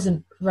 it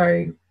wasn't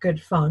very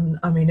good fun.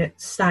 I mean, it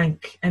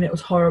stank and it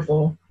was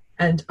horrible,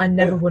 and I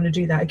never want to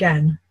do that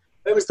again.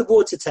 Where was the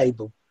water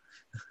table?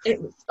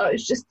 It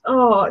was just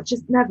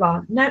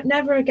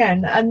never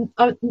again. And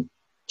do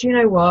you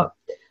know what?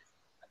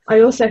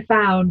 I also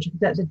found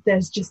that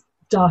there's just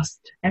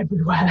dust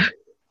everywhere.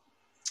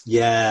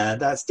 Yeah,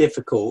 that's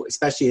difficult,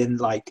 especially in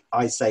like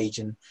Ice Age.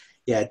 And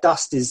yeah,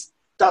 dust is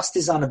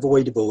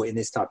unavoidable in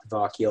this type of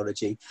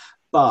archaeology.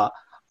 But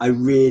I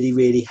really,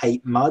 really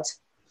hate mud,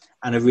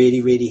 and I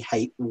really, really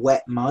hate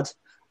wet mud.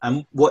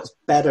 And what's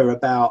better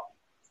about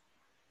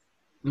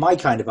my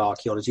kind of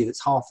archaeology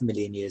that's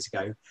 500,000 years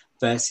ago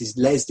versus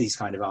Leslie's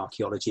kind of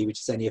archaeology, which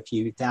is only a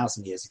few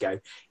thousand years ago,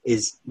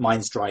 is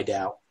mine's dried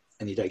out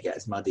and you don't get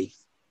as muddy.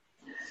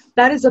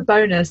 That is a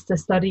bonus to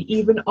study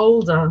even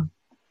older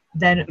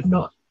than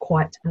not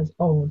quite as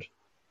old.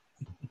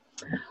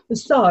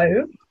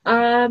 So,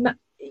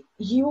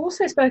 you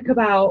also spoke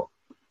about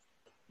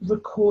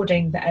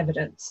recording the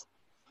evidence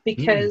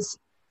because,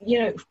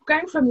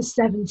 going from the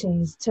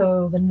 70s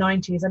till the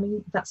 90s, I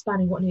mean, that's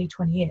spanning, nearly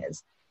 20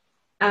 years.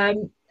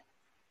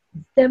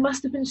 There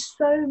must have been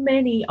so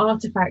many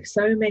artifacts,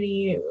 so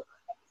many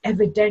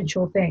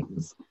evidential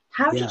things.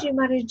 How did you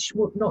manage,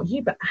 well, not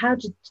you, but how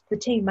did the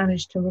team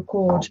manage to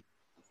record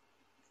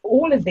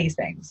all of these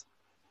things.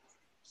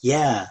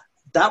 Yeah,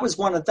 that was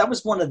one of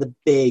the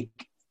big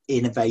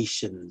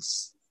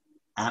innovations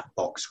at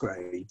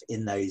Boxgrove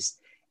in those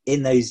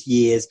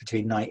years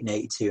between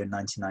 1982 and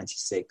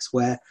 1996,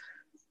 where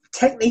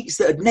techniques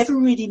that had never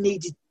really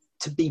needed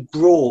to be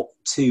brought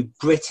to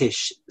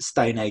British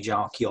Stone Age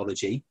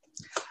archaeology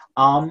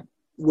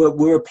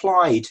were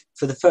applied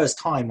for the first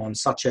time on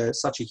such a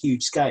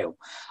huge scale.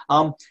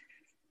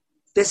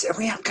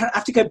 We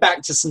have to go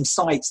back to some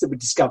sites that were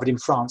discovered in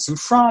France, and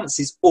France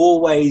is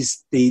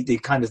always the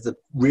kind of the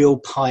real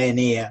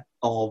pioneer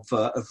of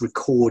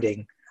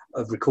recording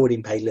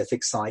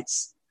Paleolithic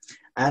sites,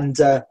 and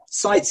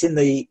sites in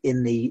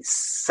the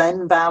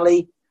Seine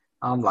Valley,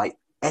 like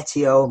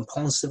Étiaux and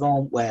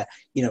Pont-Savant, where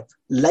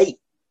late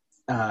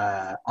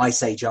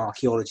Ice Age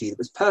archaeology that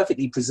was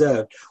perfectly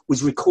preserved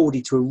was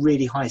recorded to a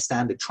really high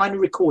standard, trying to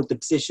record the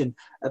position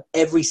of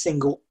every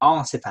single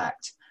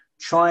artifact,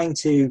 trying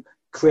to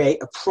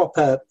create a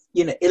proper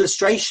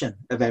illustration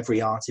of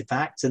every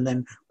artifact, and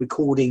then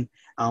recording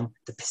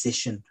the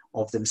position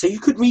of them. So you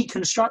could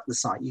reconstruct the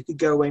site. You could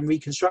go away and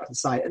reconstruct the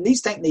site. And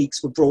these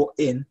techniques were brought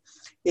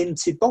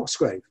into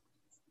Boxgrove.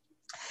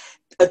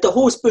 At the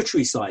horse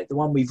butchery site, the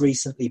one we've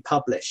recently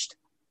published,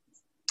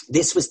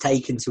 this was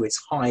taken to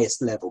its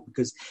highest level,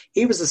 because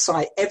here was a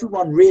site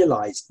everyone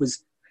realized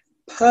was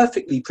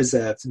perfectly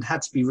preserved and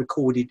had to be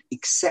recorded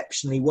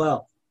exceptionally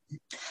well.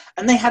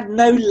 And they had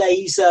no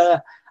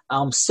laser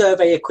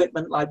survey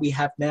equipment like we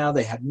have now.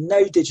 They had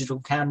no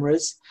digital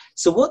cameras.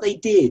 So what they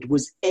did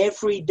was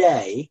every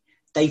day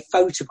they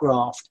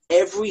photographed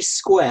every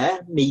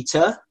square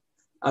meter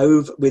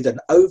with an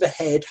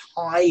overhead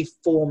high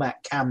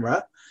format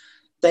camera.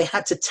 They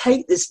had to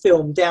take this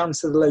film down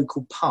to the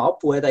local pub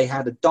where they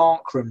had a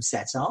darkroom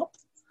set up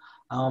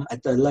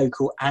at the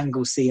local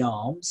Anglesey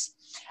Arms.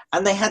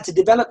 And they had to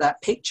develop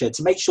that picture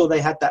to make sure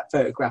they had that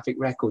photographic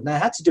record. And they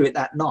had to do it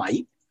that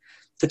night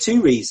for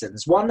two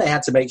reasons. One, they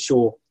had to make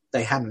sure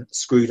they hadn't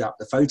screwed up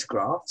the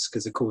photographs,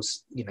 because, of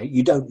course,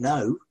 you don't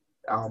know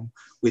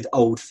with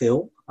old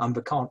film,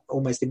 but can't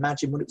almost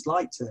imagine what it was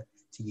like to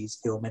use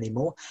film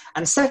anymore.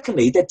 And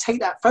secondly, they'd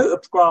take that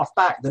photograph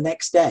back the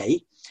next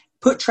day,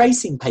 put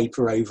tracing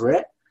paper over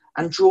it,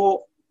 and draw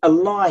a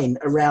line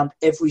around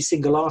every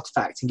single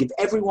artifact and give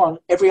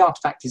every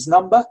artifact its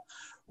number,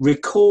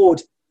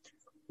 record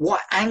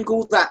what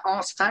angle that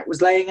artifact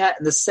was laying at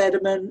in the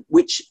sediment,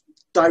 which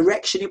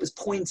direction it was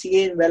pointing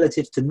in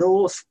relative to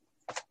north.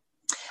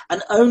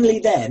 And only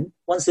then,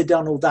 once they'd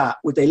done all that,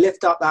 would they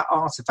lift up that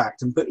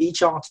artifact and put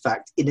each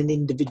artifact in an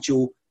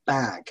individual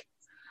bag.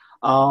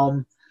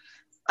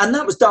 And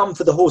that was done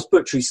for the horse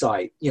butchery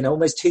site,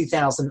 almost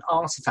 2,000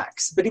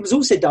 artifacts. But it was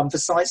also done for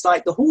sites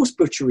like the horse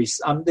butchery,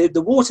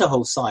 the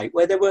Waterhole site,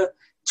 where there were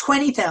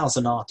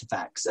 20,000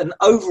 artifacts. And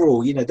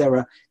overall, there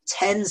are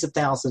tens of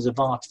thousands of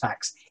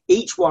artifacts,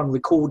 each one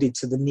recorded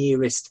to the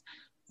nearest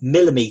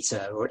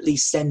millimeter or at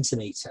least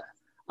centimeter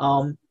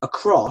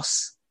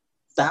across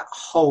that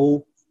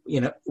whole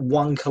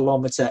 1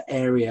 kilometer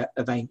area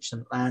of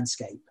ancient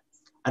landscape.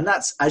 And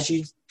that's, as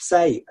you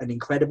say, an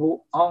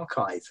incredible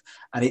archive.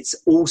 And it's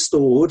all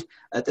stored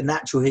at the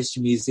Natural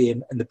History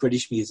Museum and the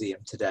British Museum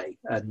today.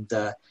 And,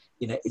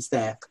 it's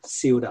there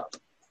sealed up.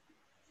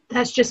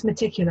 That's just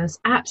meticulous.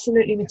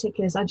 Absolutely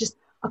meticulous. I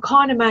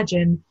can't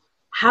imagine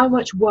how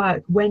much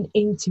work went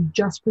into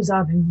just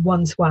preserving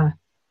one square.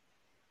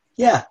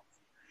 Yeah.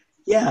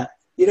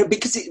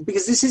 Because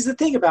this is the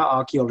thing about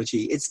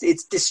archaeology.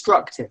 It's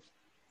destructive.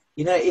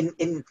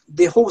 In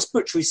the horse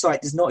butchery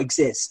site does not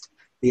exist.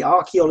 The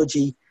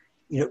archaeology,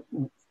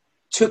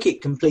 took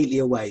it completely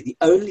away. The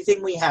only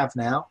thing we have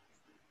now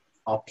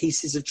are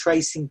pieces of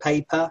tracing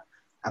paper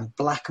and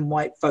black and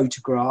white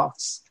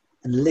photographs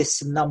and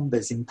lists of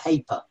numbers in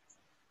paper.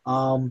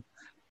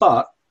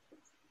 But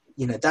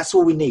that's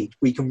all we need.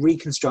 We can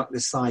reconstruct the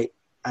site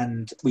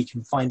and we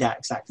can find out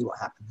exactly what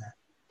happened there.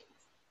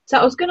 So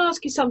I was going to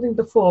ask you something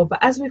before, but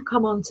as we've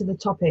come on to the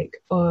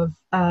topic of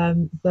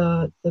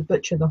the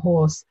butcher, the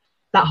horse,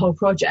 that whole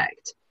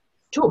project,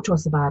 talk to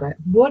us about it.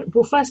 Well,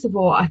 first of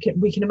all,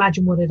 we can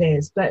imagine what it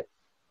is, but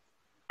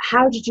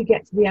how did you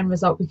get to the end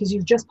result? Because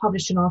you've just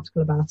published an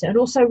article about it, and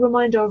also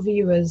remind our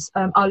viewers,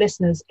 our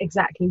listeners,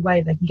 exactly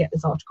where they can get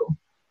this article.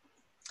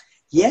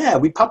 Yeah,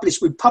 we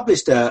published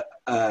a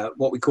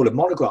what we call a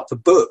monograph, a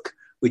book,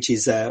 which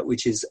is a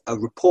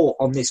report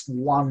on this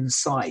one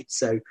site.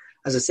 So,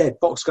 as I said,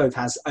 Boxgrove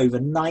has over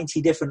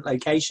 90 different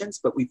locations,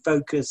 but we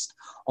focused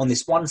on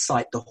this one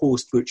site, the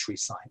horse butchery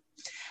site.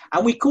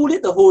 And we call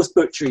it the horse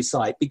butchery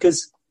site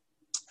because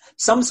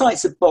some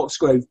sites at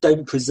Boxgrove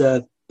don't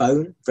preserve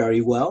bone very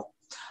well.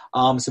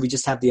 So we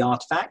just have the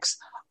artifacts.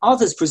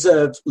 Others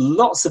preserve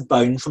lots of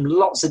bone from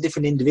lots of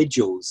different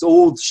individuals,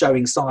 all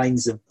showing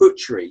signs of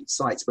butchery,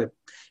 sites where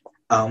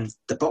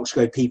the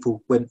Boxgrove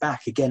people went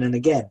back again and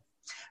again.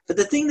 But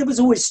the thing that was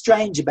always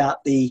strange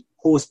about the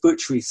horse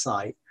butchery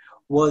site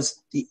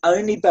was the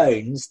only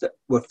bones that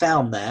were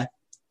found there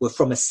were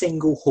from a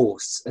single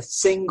horse, a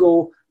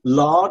single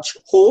large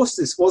horse.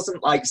 This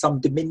wasn't like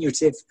some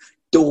diminutive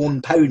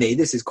Dawn pony.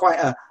 This is quite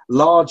a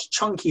large,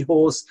 chunky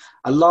horse,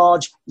 a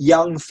large,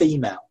 young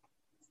female.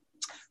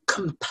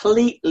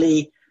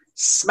 Completely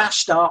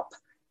smashed up,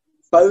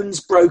 bones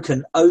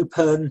broken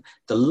open,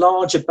 the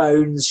larger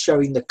bones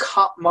showing the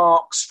cut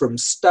marks from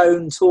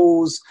stone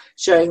tools,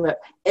 showing that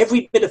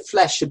every bit of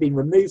flesh had been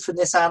removed from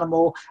this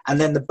animal,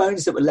 and then the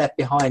bones that were left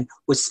behind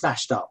were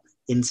smashed up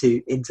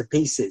into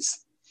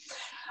pieces.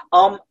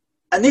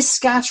 And this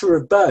scatter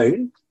of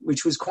bone,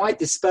 which was quite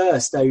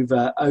dispersed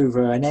over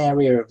an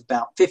area of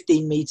about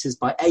 15 meters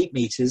by 8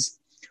 meters,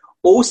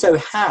 also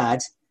had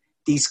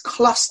these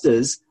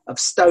clusters of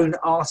stone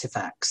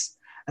artifacts.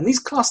 And these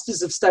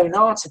clusters of stone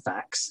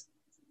artifacts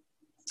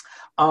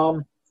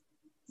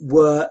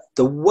were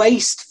the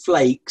waste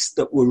flakes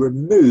that were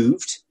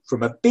removed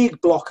from a big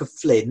block of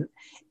flint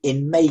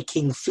in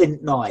making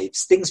flint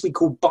knives, things we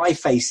call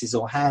bifaces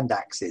or hand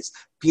axes,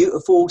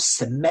 beautiful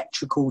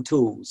symmetrical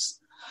tools.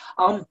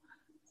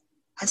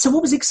 And so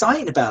what was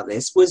exciting about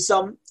this was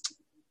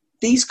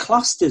these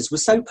clusters were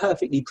so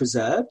perfectly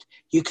preserved.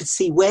 You could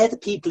see where the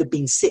people had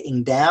been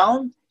sitting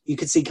down. You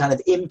could see kind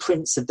of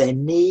imprints of their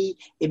knee,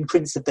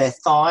 imprints of their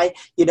thigh.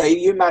 You know,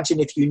 you imagine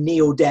if you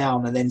kneel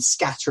down and then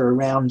scatter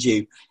around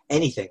you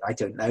anything, I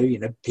don't know, you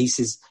know,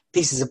 pieces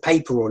of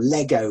paper or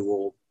Lego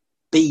or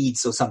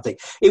beads or something.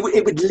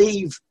 It would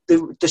leave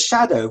the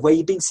shadow of where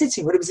you've been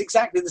sitting. But it was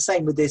exactly the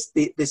same with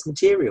this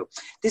material.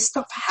 This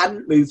stuff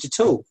hadn't moved at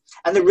all.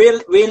 And the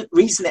real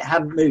reason it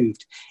hadn't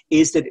moved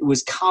is that it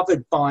was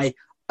covered by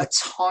a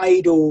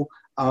tidal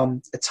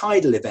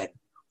event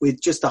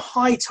with just a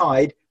high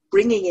tide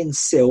bringing in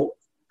silt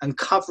and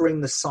covering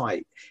the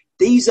site.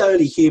 These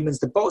early humans,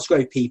 the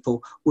Boxgrove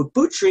people, were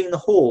butchering the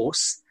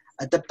horse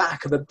at the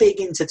back of a big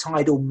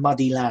intertidal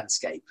muddy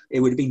landscape. It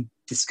would have been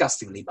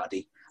disgustingly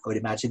muddy. I would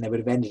imagine they would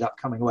have ended up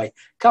coming away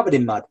covered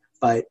in mud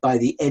by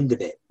the end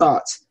of it.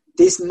 But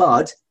this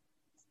mud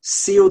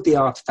sealed the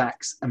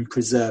artifacts and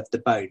preserved the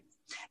bone.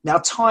 Now,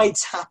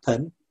 tides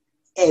happen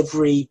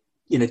every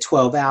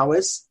 12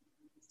 hours.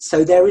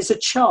 So there is a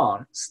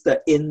chance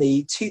that in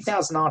the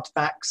 2,000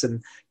 artifacts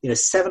and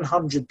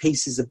 700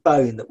 pieces of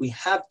bone that we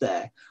have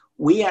there,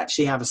 we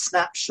actually have a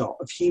snapshot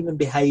of human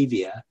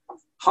behavior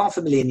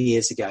 500,000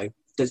 years ago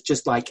that's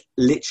just like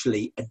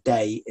literally a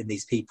day in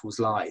these people's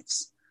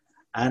lives.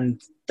 And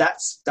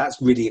that's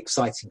really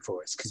exciting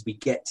for us because we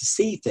get to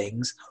see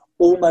things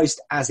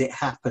almost as it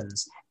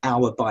happens,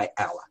 hour by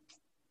hour.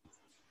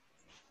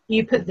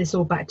 You put this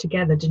all back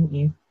together, didn't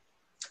you?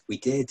 We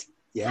did,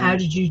 yeah. How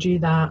did you do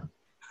that?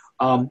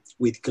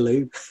 With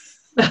glue.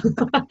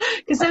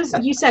 Because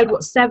you said,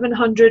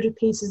 700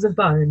 pieces of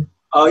bone?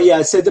 Oh,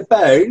 yeah, so the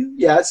bone,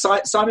 yeah,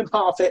 Simon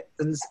Parfitt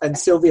and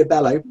Sylvia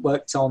Bello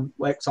worked on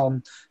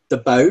the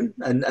bone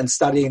and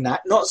studying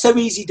that. Not so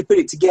easy to put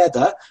it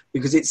together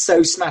because it's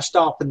so smashed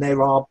up and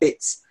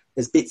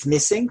there's bits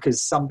missing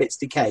because some bits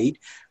decayed.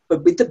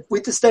 But with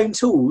the stone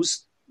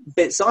tools,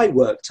 bits I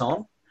worked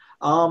on,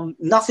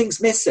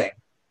 nothing's missing.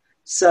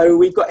 So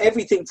we've got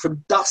everything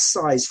from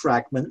dust-sized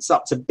fragments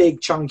up to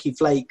big chunky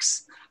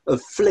flakes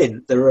of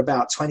flint that are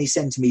about 20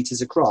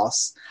 centimetres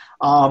across.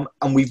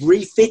 And we've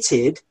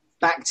refitted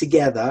back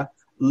together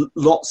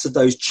lots of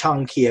those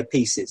chunkier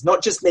pieces.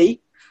 Not just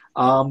me,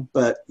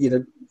 but,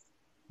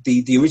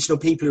 the original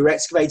people who were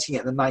excavating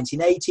it in the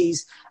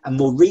 1980s, and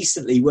more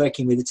recently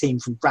working with a team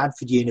from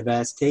Bradford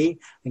University.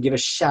 And give a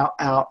shout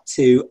out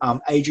to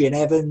Adrian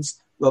Evans,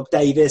 Rob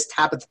Davis,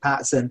 Tabitha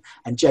Patterson,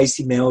 and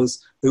JC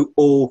Mills, who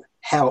all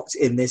helped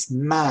in this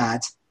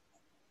mad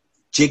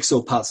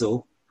jigsaw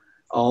puzzle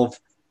of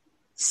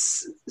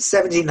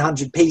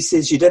 1,700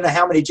 pieces. You don't know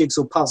how many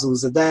jigsaw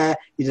puzzles are there.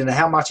 You don't know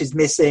how much is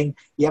missing.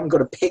 You haven't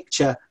got a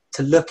picture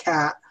to look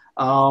at,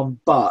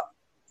 but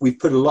we've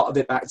put a lot of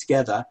it back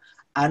together.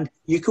 And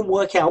you can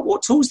work out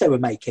what tools they were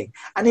making.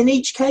 And in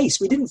each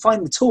case, we didn't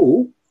find the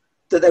tool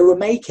that they were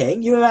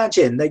making. You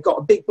imagine they got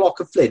a big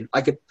block of flint,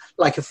 like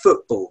a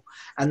football,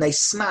 and they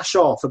smash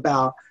off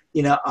about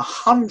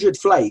 100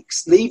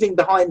 flakes, leaving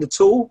behind the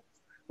tool.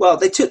 Well,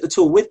 they took the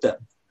tool with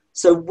them.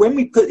 So when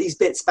we put these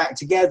bits back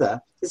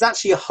together, there's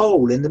actually a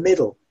hole in the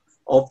middle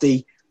of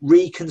the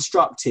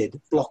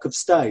reconstructed block of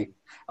stone,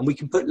 and we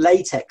can put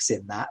latex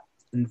in that,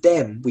 and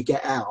then we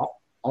get out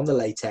on the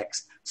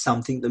latex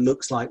something that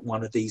looks like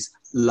one of these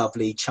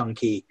lovely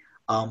chunky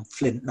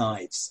flint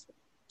knives.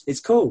 It's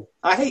cool.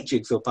 I hate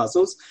jigsaw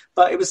puzzles,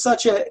 but it was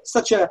such an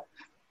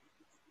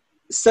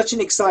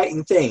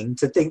exciting thing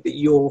to think that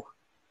you're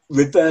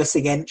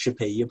reversing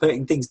entropy. You're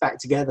putting things back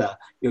together.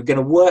 You're going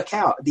to work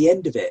out at the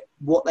end of it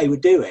what they were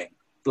doing,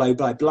 blow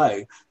by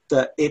blow,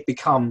 that it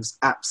becomes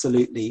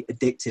absolutely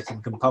addictive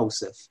and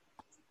compulsive.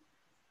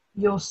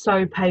 You're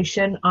so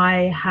patient.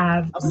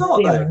 I'm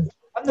not, though.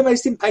 I'm the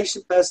most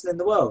impatient person in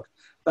the world,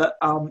 but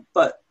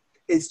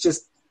it's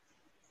just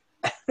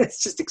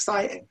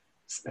exciting.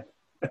 So.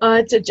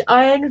 I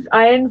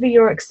envy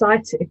your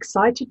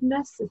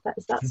excitedness.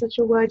 Is that such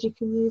a word you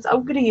can use?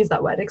 I'm going to use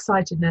that word,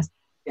 excitedness.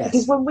 Yes.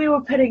 Because when we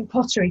were putting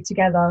pottery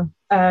together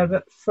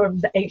from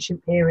the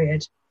ancient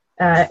period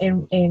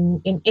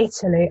in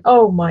Italy,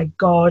 oh my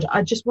God,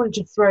 I just wanted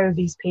to throw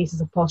these pieces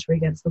of pottery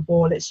against the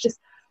wall. It's just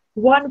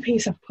one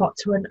piece of pot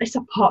to an, it's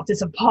a pot.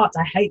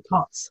 I hate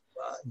pots.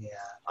 Yeah,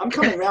 I'm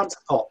coming around to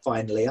pot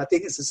finally. I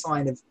think it's a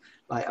sign of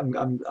like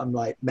I'm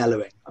like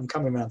mellowing. I'm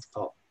coming around to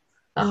pot.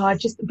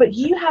 But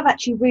you have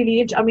actually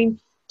really. I mean,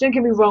 don't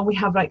get me wrong. We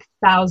have like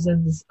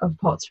thousands of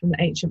pots from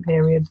the ancient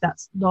period.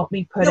 That's not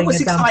me putting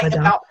what's a damper exciting down.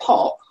 about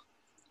pot?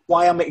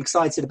 Why I'm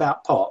excited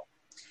about pot?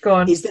 Go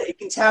on. Is that it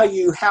can tell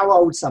you how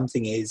old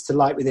something is to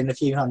like within a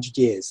few hundred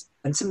years.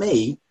 And to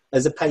me,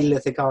 as a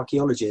Paleolithic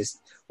archaeologist,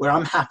 where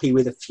I'm happy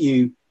with a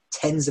few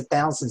tens of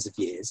thousands of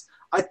years,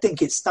 I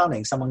think it's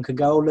stunning. Someone can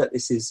go, oh look,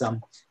 this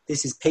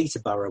is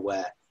Peterborough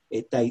where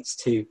it dates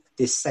to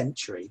this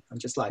century. I'm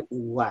just like,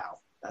 wow,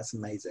 that's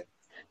amazing.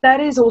 That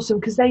is awesome,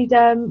 because they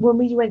when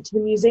we went to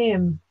the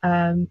museum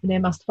near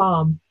Must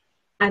Farm,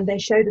 and they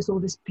showed us all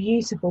this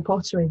beautiful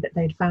pottery that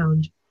they'd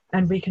found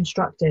and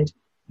reconstructed.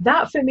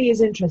 That for me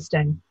is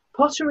interesting.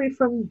 Pottery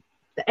from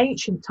the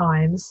ancient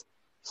times.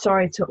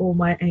 Sorry to all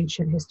my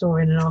ancient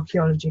historian and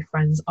archaeology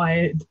friends.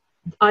 I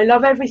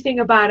love everything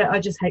about it. I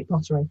just hate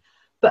pottery.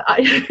 But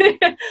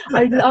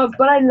I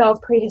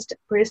love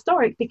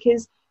prehistoric,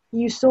 because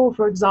you saw,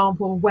 for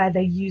example, where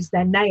they used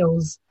their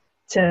nails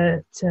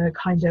to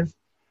kind of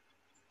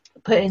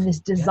put in this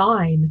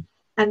design,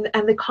 and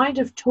the kind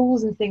of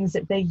tools and things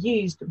that they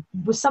used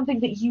was something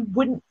that you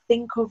wouldn't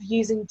think of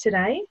using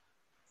today.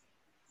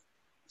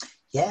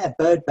 Yeah,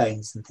 bird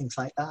bones and things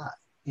like that.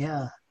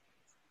 Yeah,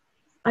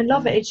 I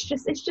love it. It's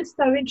just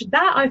so interesting.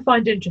 That I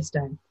find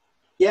interesting.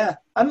 Yeah,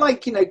 and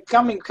like, you know,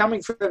 coming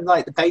from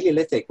like the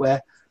Paleolithic,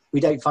 where we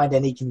don't find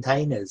any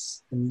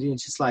containers, and you're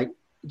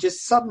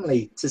just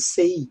suddenly to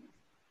see,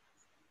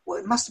 well,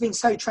 it must have been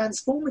so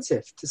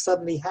transformative to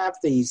suddenly have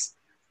these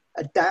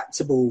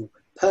adaptable,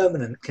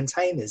 permanent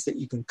containers that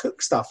you can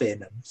cook stuff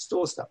in and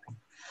store stuff in.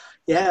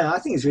 Yeah, I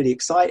think it's really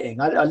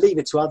exciting. I leave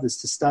it to others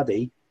to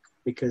study,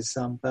 because,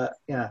 but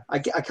yeah, I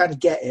kind of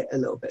get it a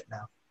little bit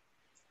now.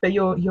 But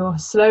you're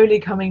slowly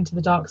coming to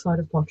the dark side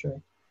of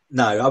pottery.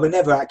 No, I would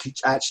never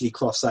actually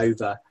cross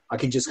over. I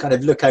can just kind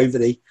of look over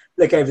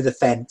the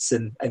fence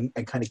and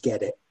kind of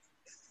get it.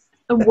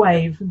 And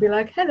wave and be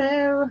like,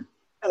 hello.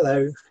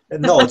 Hello. A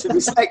nod, a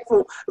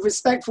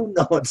respectful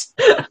nod.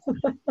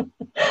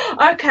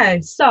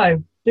 Okay,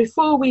 so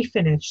before we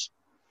finish,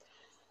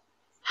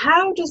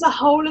 how does a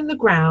hole in the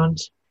ground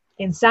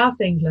in South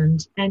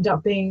England end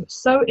up being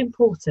so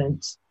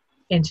important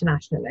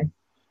internationally?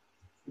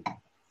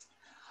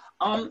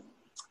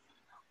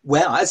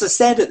 Well, as I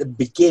said at the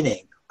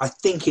beginning, I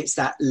think it's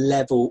that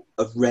level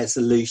of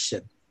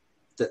resolution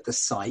that the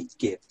site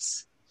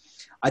gives.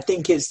 I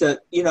think it's that,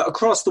 you know,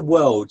 across the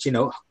world, you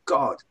know,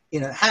 God, you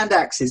know, hand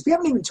axes. We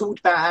haven't even talked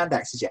about hand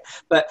axes yet,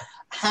 but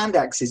hand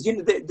axes, you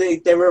know,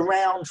 they're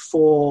around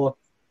for,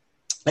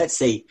 let's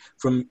see,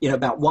 from, you know,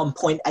 about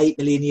 1.8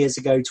 million years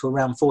ago to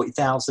around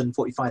 40,000,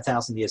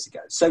 45,000 years ago.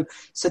 So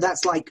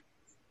that's like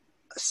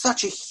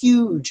such a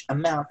huge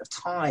amount of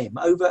time,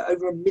 over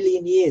a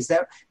million years.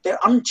 They're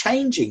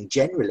unchanging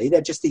generally.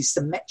 They're just these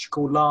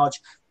symmetrical, large,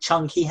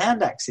 chunky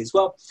hand axes.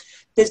 Well,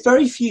 there's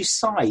very few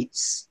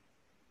sites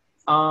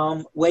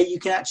where you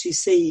can actually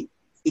see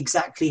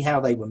exactly how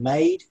they were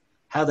made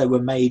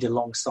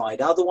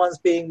alongside other ones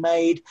being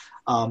made,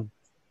 and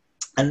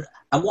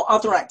what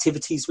other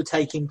activities were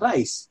taking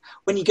place.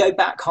 When you go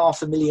back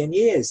 500,000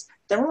 years,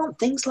 there aren't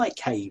things like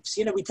caves.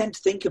 You know, we tend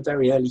to think of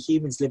very early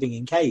humans living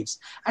in caves.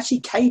 Actually,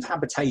 cave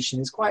habitation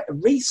is quite a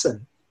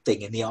recent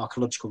thing in the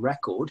archaeological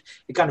record.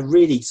 It kind of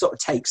really sort of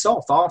takes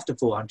off after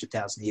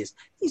 400,000 years.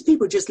 These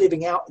people are just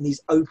living out in these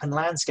open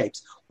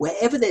landscapes.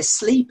 Wherever they're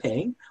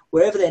sleeping,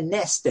 wherever they're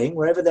nesting,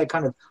 wherever they're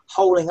kind of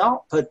holing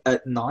up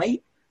at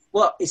night,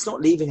 well, it's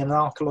not leaving an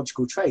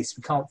archaeological trace.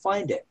 We can't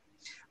find it.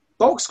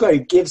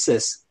 Boxgrove gives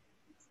us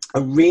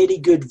a really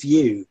good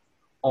view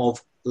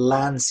of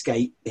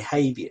landscape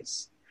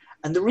behaviours.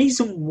 And the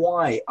reason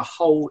why a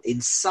hole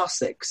in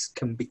Sussex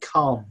can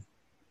become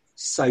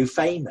so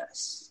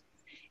famous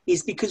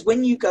is because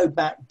when you go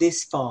back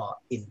this far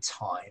in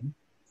time,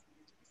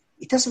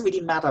 it doesn't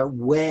really matter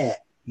where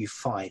you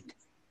find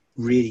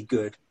really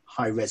good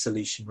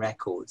high-resolution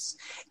records.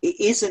 It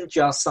isn't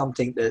just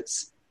something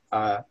that's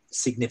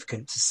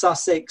significant to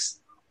Sussex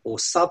or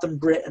southern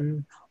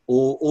Britain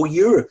or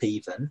Europe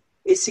even.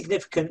 It's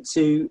significant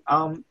to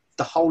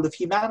the whole of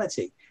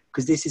humanity,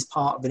 because this is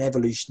part of an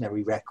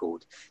evolutionary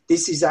record.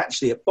 This is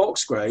actually at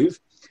Boxgrove,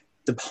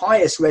 the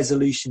highest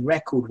resolution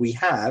record we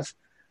have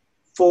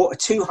for a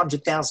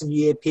 200,000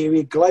 year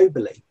period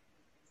globally.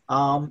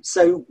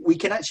 So we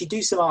can actually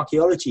do some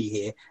archaeology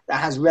here that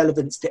has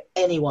relevance to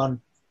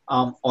anyone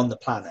on the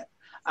planet.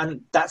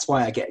 And that's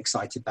why I get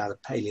excited about the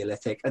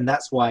Paleolithic. And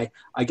that's why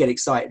I get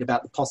excited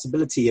about the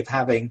possibility of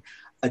having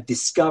a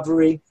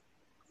discovery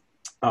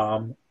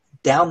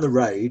down the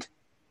road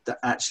that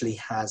actually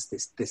has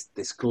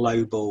this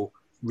global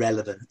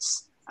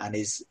relevance and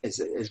is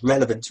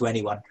relevant to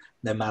anyone,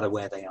 no matter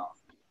where they are.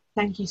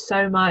 Thank you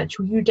so much.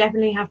 Well, you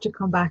definitely have to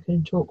come back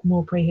and talk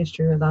more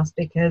prehistory with us,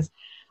 because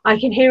I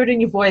can hear it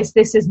in your voice.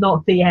 This is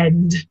not the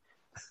end.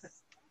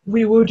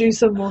 We will do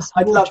some more.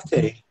 I'd love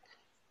to.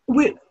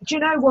 Do you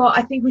know what?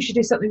 I think we should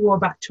do something more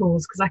about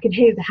tools, because I can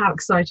hear how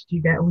excited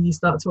you get when you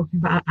start talking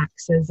about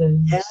axes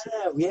and. No,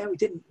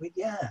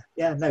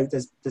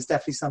 there's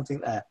definitely something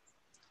there.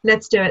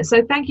 Let's do it.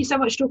 So thank you so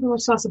much for talking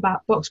to us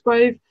about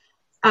Boxgrove.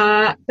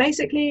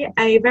 Basically,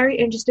 a very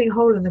interesting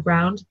hole in the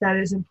ground that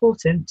is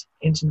important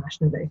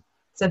internationally.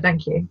 So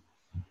thank you.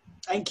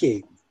 Thank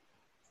you.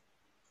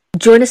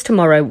 Join us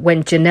tomorrow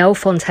when Janelle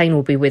Fontaine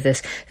will be with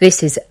us.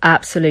 This is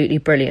absolutely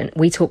brilliant.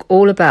 We talk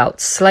all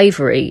about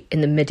slavery in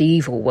the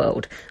medieval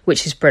world,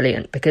 which is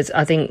brilliant because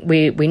I think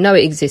we know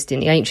it exists in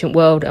the ancient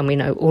world and we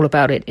know all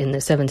about it in the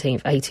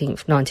 17th,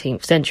 18th,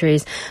 19th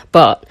centuries.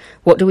 But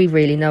what do we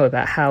really know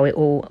about how it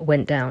all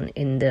went down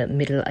in the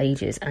Middle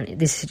Ages? And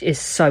this is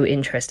so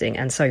interesting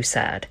and so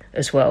sad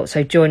as well.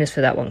 So join us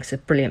for that one. It's a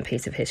brilliant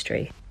piece of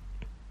history.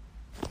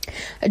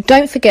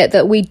 Don't forget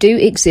that we do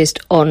exist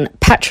on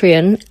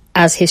Patreon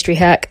as History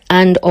Hack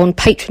and on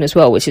Patreon as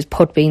well, which is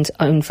Podbean's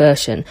own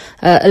version.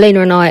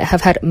 Alina and I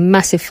have had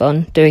massive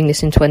fun doing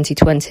this in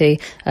 2020,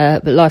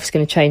 but life's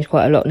going to change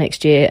quite a lot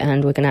next year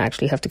and we're going to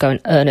actually have to go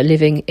and earn a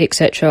living,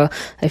 etc.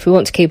 If we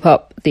want to keep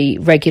up the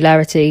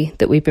regularity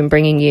that we've been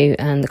bringing you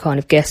and the kind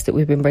of guests that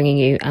we've been bringing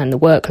you and the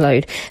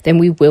workload, then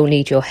we will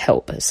need your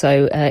help.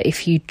 So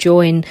if you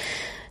join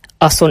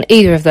us on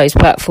either of those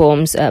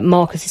platforms,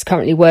 Marcus is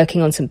currently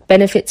working on some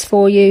benefits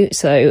for you,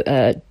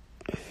 so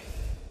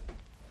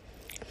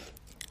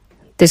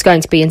there's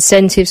going to be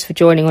incentives for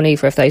joining on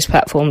either of those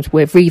platforms.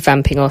 We're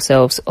revamping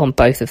ourselves on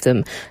both of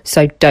them,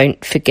 so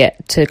don't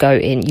forget to go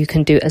in. You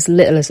can do as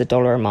little as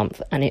 $1 a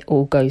month and it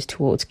all goes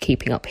towards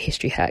keeping up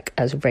History Hack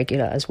as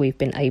regular as we've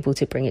been able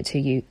to bring it to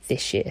you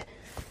this year.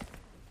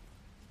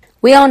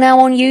 We are now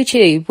on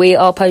YouTube. We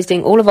are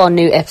posting all of our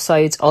new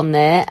episodes on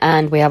there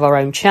and we have our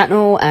own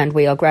channel and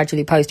we are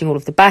gradually posting all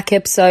of the back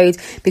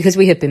episodes because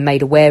we have been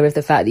made aware of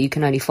the fact that you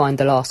can only find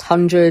the last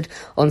 100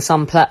 on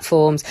some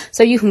platforms.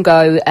 So you can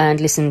go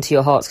and listen to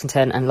your heart's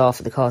content and laugh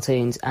at the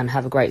cartoons and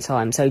have a great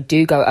time. So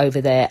do go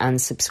over there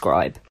and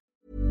subscribe.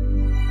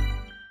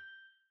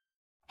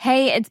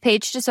 Hey, it's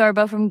Paige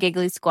DeSorbo from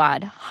Giggly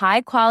Squad.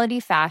 High quality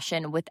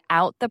fashion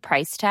without the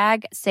price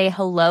tag. Say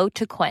hello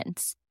to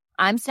Quince.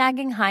 I'm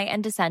snagging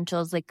high-end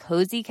essentials like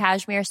cozy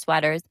cashmere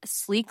sweaters,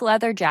 sleek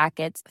leather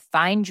jackets,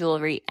 fine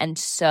jewelry, and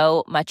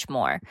so much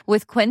more.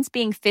 With Quince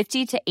being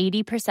 50 to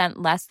 80%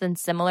 less than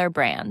similar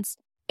brands.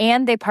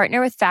 And they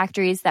partner with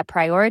factories that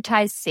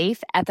prioritize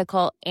safe,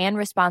 ethical, and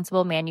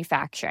responsible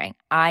manufacturing.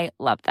 I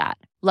love that.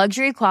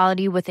 Luxury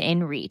quality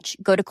within reach.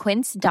 Go to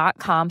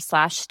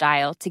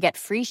quince.com/style to get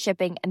free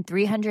shipping and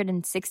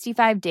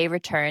 365-day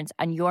returns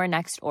on your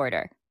next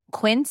order.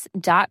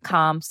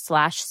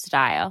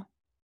 Quince.com/style.